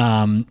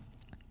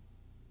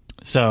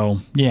 So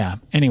yeah.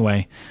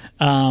 Anyway,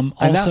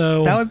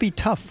 also that would be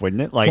tough,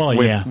 wouldn't it? Like,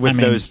 with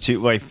those two,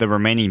 like the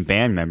remaining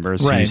band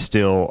members who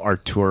still are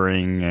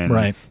touring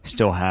and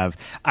still have.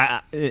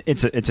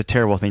 It's a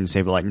terrible thing to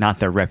say, but like not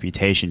their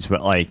reputations,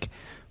 but like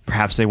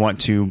perhaps they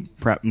want to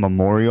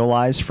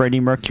memorialize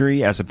Freddie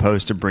Mercury as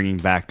opposed to bringing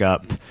back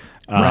up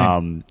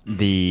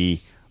the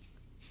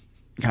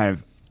kind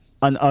of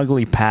an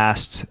ugly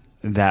past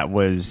that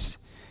was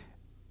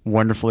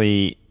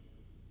wonderfully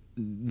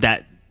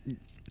that.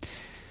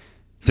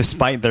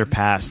 Despite their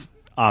past,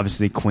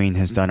 obviously Queen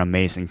has done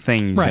amazing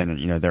things, and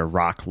they're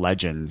rock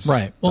legends.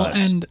 Right. Well,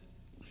 and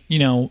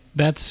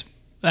that's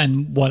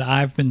what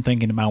I've been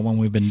thinking about when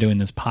we've been doing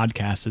this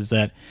podcast is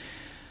that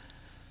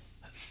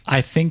I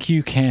think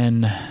you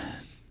can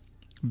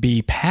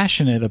be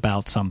passionate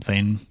about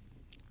something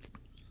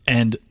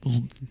and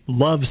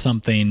love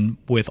something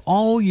with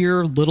all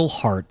your little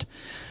heart,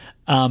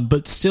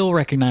 but still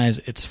recognize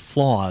its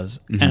flaws.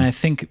 And I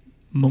think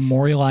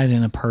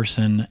memorializing a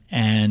person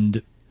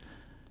and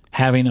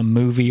having a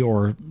movie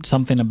or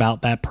something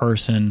about that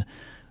person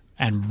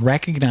and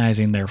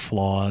recognizing their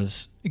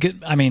flaws.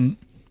 I mean,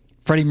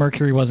 Freddie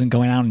Mercury wasn't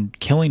going out and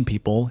killing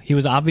people. He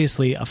was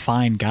obviously a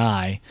fine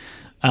guy.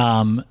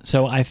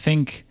 So I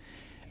think,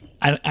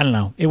 I don't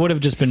know, it would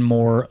have just been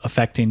more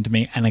affecting to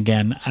me. And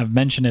again, I've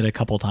mentioned it a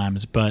couple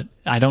times, but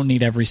I don't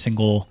need every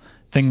single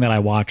thing that I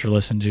watch or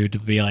listen to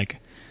be like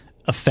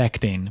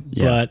affecting.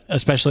 Yeah. But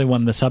especially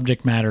when the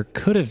subject matter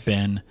could have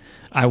been,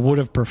 I would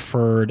have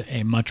preferred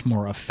a much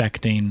more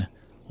affecting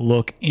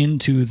look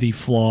into the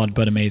flawed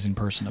but amazing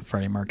person of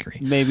Freddie Mercury.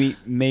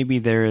 Maybe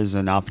there is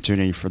an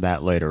opportunity for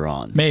that later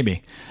on.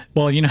 Maybe.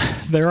 Well,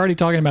 they're already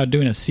talking about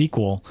doing a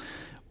sequel,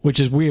 which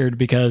is weird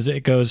because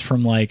it goes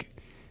from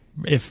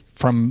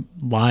from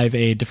Live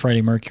Aid to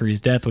Freddie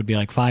Mercury's death would be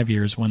like 5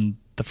 years, when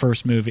the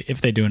first movie, if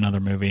they do another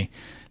movie,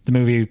 the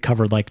movie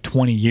covered like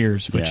 20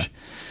 years, which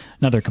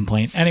another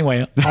complaint.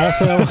 Anyway,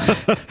 also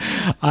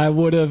I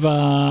would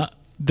have,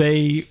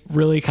 they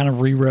really kind of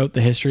rewrote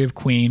the history of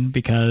Queen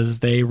because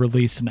they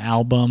released an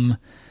album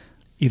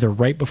either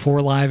right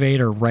before Live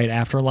Aid or right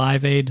after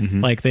Live Aid.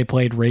 Like they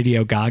played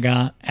Radio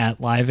Gaga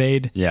at Live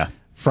Aid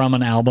from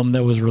an album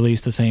that was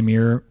released the same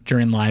year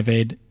during Live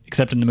Aid,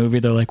 except in the movie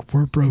they're like,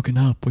 we're broken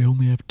up. We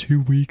only have 2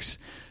 weeks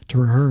to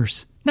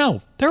rehearse.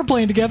 No, they were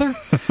playing together.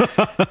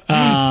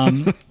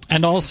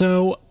 And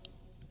also,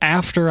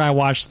 after I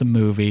watched the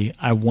movie,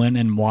 I went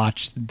and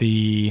watched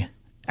the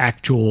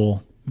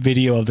actual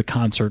video of the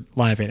concert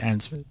Live Aid, and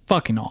it's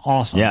fucking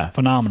awesome,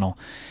 phenomenal.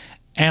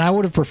 And I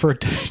would have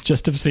preferred to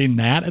just have seen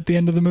that at the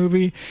end of the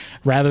movie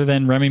rather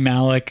than Rami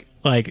Malek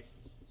like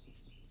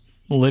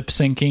lip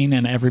syncing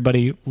and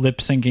everybody lip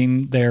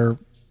syncing their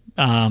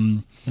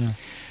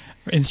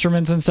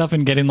instruments and stuff,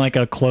 and getting like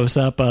a close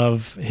up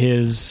of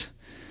his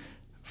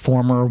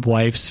former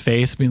wife's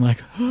face being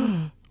like,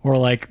 or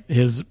like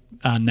his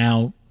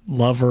now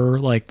lover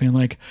like being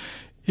like,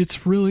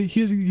 it's really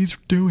he's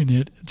doing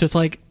it. Just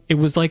like it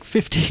was like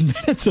 15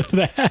 minutes of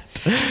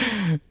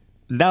that.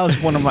 that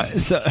was one of my.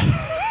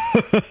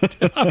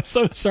 I'm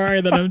so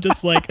sorry that I'm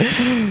just like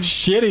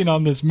shitting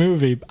on this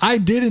movie. I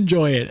did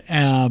enjoy it,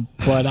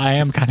 but I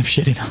am kind of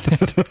shitting on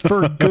it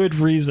for good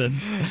reason.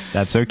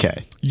 That's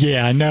okay.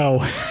 Yeah, I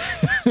know.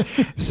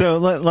 So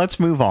let's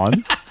move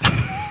on.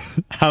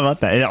 How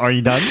about that? Are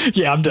you done?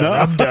 Yeah, I'm done. No?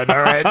 I'm done.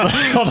 All right.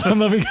 Hold on.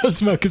 Let me go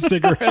smoke a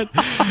cigarette.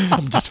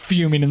 I'm just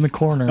fuming in the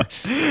corner.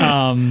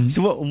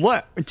 So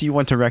what do you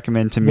want to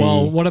recommend to me?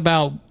 Well, what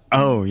about...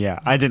 Oh, yeah.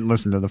 I didn't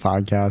listen to the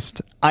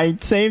podcast. I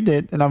saved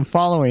it, and I'm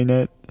following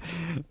it.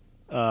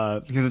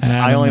 Because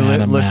I only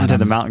listen to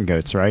the Mountain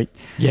Goats, right?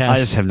 Yes. I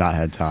just have not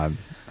had time.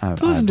 I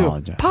apologize.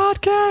 To a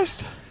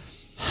podcast?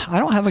 I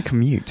don't have a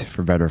commute,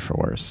 for better or for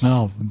worse.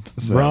 Oh,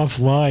 so, rough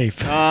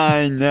life.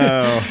 I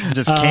know.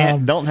 Just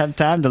don't have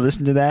time to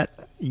listen to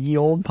that ye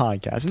old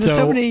podcast. And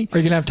so are you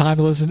going to have time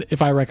to listen?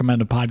 If I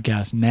recommend a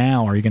podcast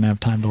now, are you going to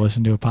have time to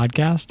listen to a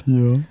podcast?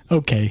 Yeah.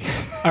 Okay.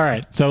 All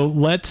right. So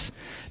let's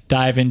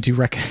dive into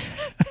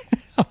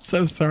I'm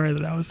so sorry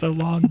that was so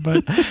long,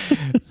 but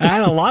I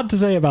had a lot to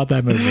say about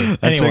that movie.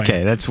 That's anyway,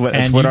 okay. That's what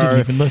you didn't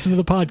even listen to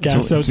the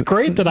podcast, so it's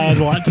great that I had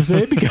a lot to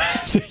say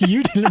because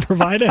you didn't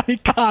provide any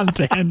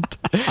content.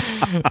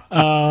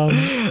 All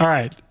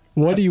right,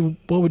 what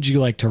would you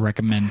like to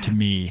recommend to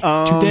me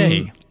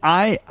today?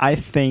 I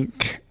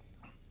think.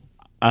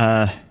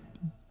 Do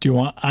you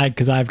want?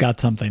 Because I've got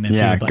something.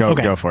 Yeah,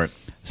 go for it.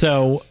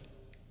 So,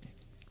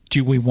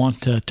 do we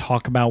want to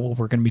talk about what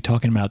we're going to be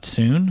talking about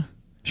soon?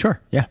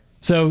 Sure. Yeah.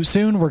 So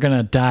soon we're going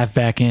to dive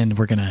back in.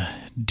 We're going to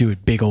do a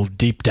big old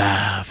deep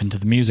dive into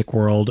the music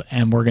world,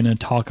 and we're going to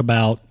talk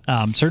about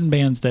certain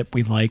bands that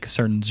we like,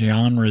 certain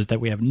genres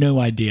that we have no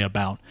idea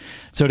about.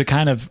 So to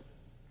kind of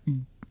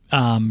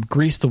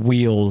grease the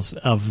wheels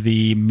of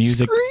the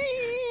music...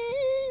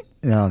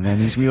 Oh, man,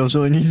 these wheels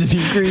really need to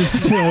be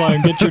greased. Hold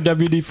on, get your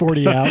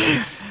WD-40 out.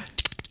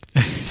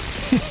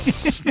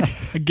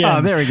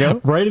 Again, there we go.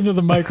 Right into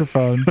the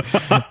microphone.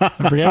 I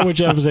forget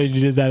which episode you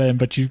did that in,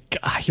 but you're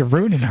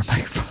ruining our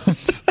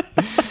microphones.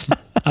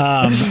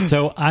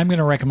 So I'm going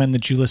to recommend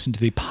that you listen to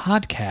the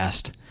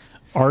podcast,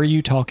 Are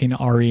You Talking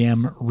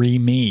REM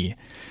Re-Me,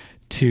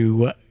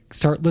 to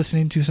start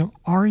listening to some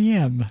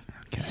REM.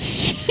 Okay.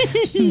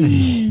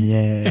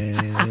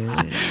 Yeah.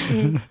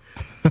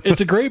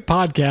 It's a great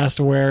podcast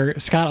where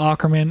Scott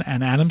Aukerman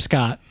and Adam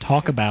Scott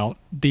talk about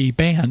the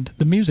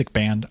music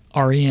band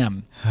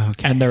REM,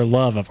 and their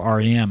love of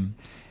REM.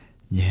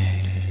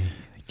 Yay!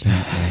 I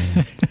can't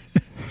wait.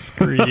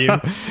 Screw you.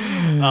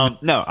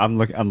 No, I'm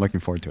looking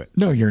forward to it.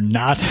 No, you're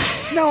not.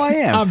 No, I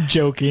am. I'm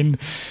joking.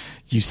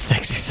 You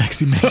sexy,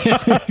 sexy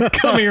man.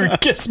 Come here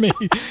and kiss me.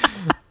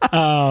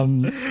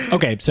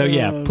 Okay, so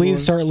yeah,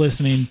 please start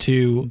listening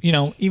to,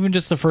 even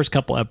just the first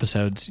couple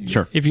episodes.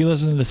 Sure. If you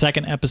listen to the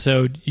second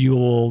episode, you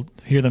will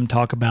hear them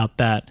talk about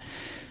that.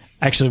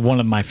 Actually, one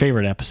of my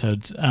favorite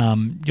episodes.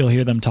 You'll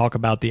hear them talk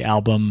about the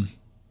album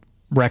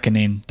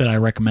Reckoning that I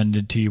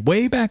recommended to you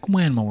way back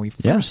when we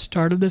first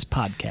started this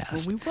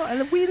podcast.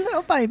 Well, we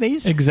little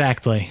babies.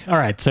 Exactly. All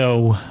right,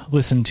 so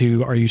listen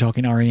to Are You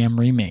Talking REM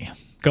Re-Me?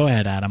 Go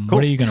ahead, Adam. Cool.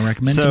 What are you going to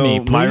recommend to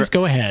me? Please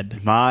go ahead.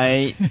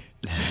 My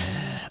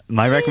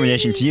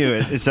recommendation to you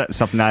is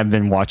something I've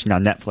been watching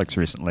on Netflix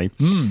recently.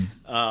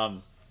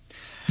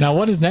 Now,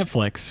 what is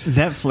Netflix?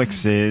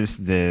 Netflix is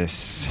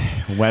this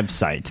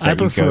website that I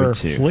prefer you go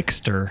to.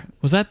 Flickster.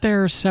 Was that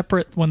their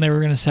separate, when they were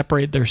going to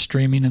separate their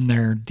streaming and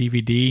their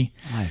DVD?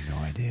 I have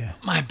no idea.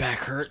 My back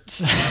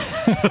hurts.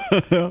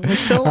 We're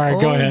so all right,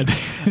 old. go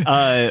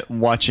ahead.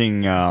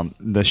 Watching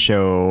the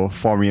show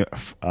Formula.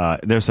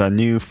 There's a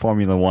new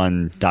Formula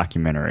One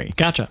documentary.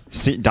 Gotcha.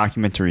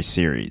 Documentary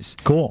series.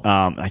 Cool.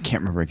 I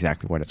can't remember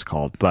exactly what it's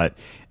called, but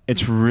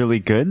it's really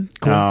good.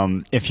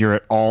 Cool. If you're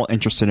at all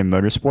interested in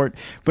motorsport,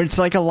 but it's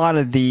like a lot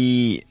of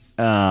the.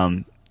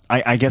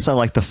 I guess I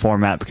like the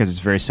format because it's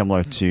very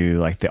similar to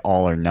like the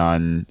All or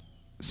None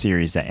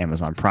series that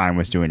Amazon Prime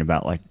was doing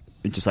about like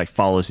it just like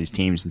follows these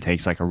teams and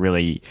takes like a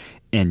really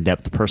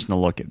in-depth personal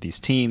look at these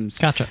teams.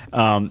 Gotcha.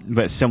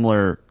 But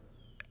similar,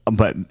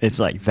 but it's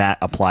like that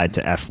applied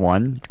to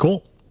F1.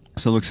 Cool.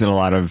 So it looks at a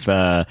lot of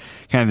kind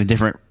of the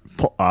different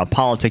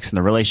politics and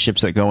the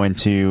relationships that go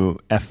into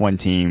F1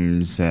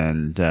 teams,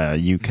 and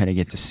you kind of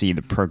get to see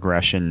the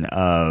progression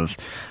of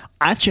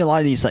actually a lot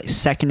of these like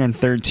second and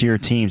third tier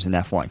teams in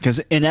F1. Because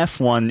in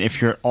F1,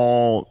 if you're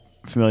all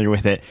familiar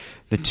with it,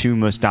 the two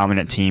most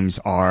dominant teams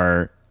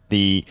are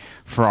the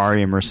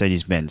Ferrari and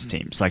Mercedes-Benz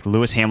teams. Like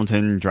Lewis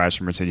Hamilton drives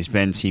for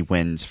Mercedes-Benz, he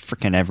wins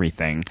freaking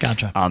everything.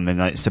 Gotcha. And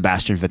like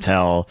Sebastian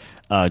Vettel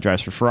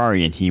drives for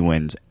Ferrari, and he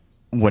wins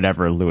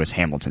whatever Lewis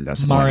Hamilton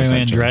does. Mario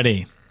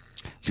Andretti.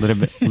 Little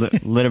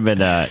bit,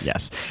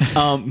 yes.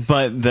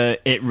 But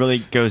it really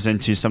goes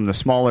into some of the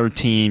smaller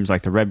teams,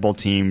 like the Red Bull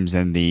teams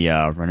and the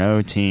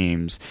Renault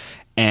teams,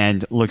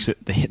 and looks at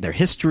their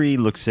history,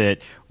 looks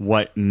at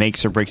what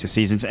makes or breaks the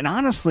seasons. And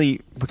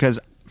honestly, because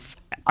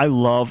I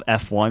love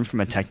F1 from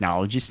a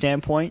technology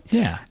standpoint,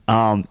 yeah.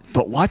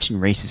 But watching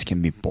races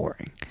can be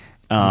boring.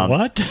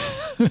 What?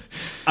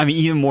 I mean,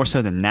 even more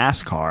so than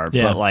NASCAR.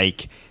 Yeah. But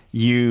like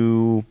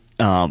you,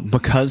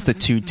 because the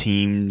two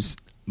teams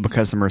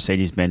because the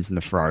Mercedes-Benz and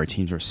the Ferrari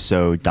teams are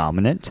so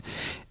dominant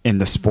in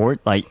the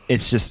sport, like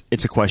it's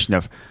a question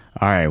of,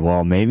 all right,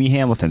 well, maybe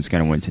Hamilton's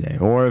going to win today,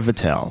 or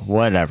Vettel,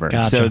 whatever.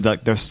 Gotcha. So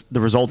the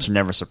results are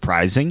never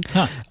surprising,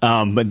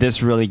 but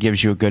this really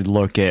gives you a good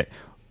look at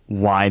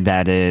why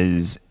that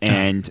is,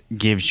 and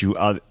gives you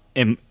other.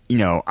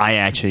 I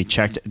actually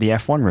checked the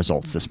F1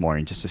 results this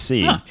morning just to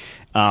see,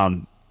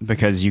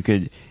 because you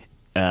could.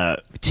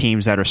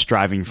 Teams that are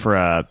striving for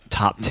a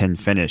top 10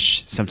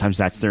 finish, sometimes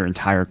that's their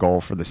entire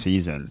goal for the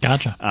season.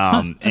 Gotcha.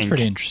 That's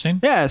pretty interesting.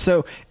 Yeah,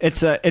 so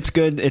it's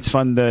good. It's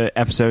fun. The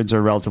episodes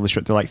are relatively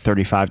short. They're like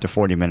 35 to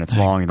 40 minutes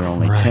long, and they're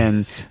only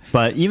 10.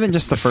 But even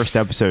just the first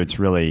episode's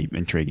really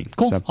intriguing.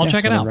 Cool. So, I'll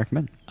check it out. I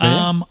recommend.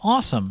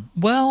 Awesome.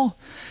 Well,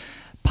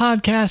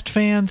 podcast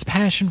fans,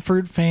 passion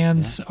fruit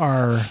fans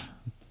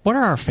what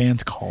are our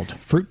fans called?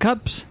 Fruit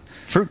Cups?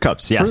 Fruit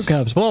Cups, yes. Fruit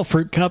Cups. Well,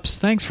 Fruit Cups,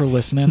 thanks for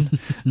listening.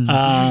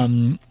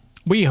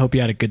 We hope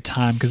you had a good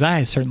time, because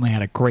I certainly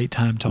had a great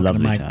time talking to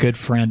my good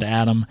friend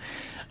Adam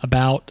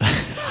about I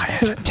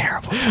had a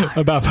terrible time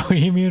about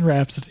Bohemian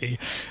Rhapsody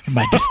and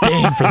my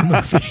disdain for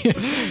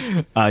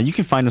the movie. You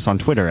can find us on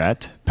Twitter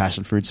at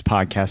Passion Fruits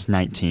Podcast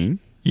 19.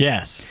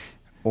 Yes.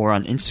 Or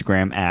on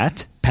Instagram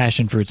at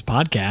Passion Fruits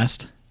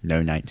Podcast.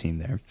 No 19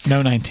 there.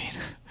 No 19.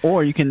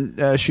 Or you can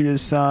shoot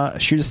us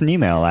an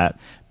email at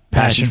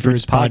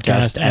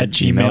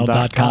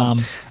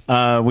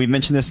passionfruitspodcast@gmail.com. We've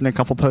mentioned this in a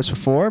couple posts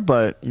before,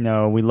 but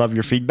we love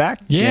your feedback.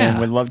 Yeah, and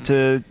we'd love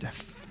to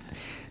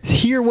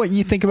hear what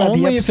you think about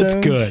the episodes.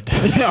 Only if it's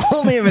good. Yeah,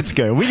 only if it's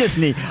good. We just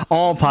need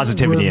all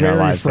positivity in our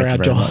lives.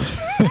 Fragile.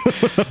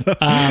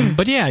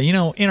 But yeah,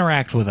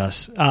 interact with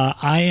us.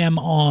 I am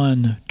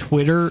on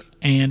Twitter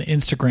and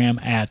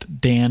Instagram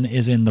at Dan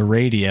is in the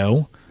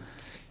radio.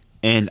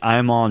 And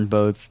I'm on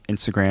both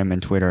Instagram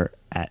and Twitter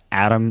at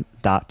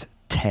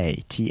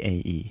adam.tae,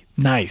 Tae.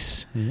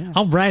 Nice. Yeah.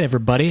 All right,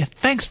 everybody.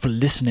 Thanks for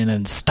listening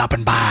and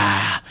stopping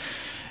by.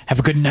 Have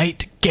a good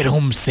night. Get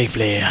home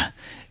safely.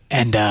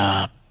 And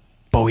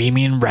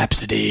Bohemian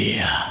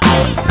Rhapsody.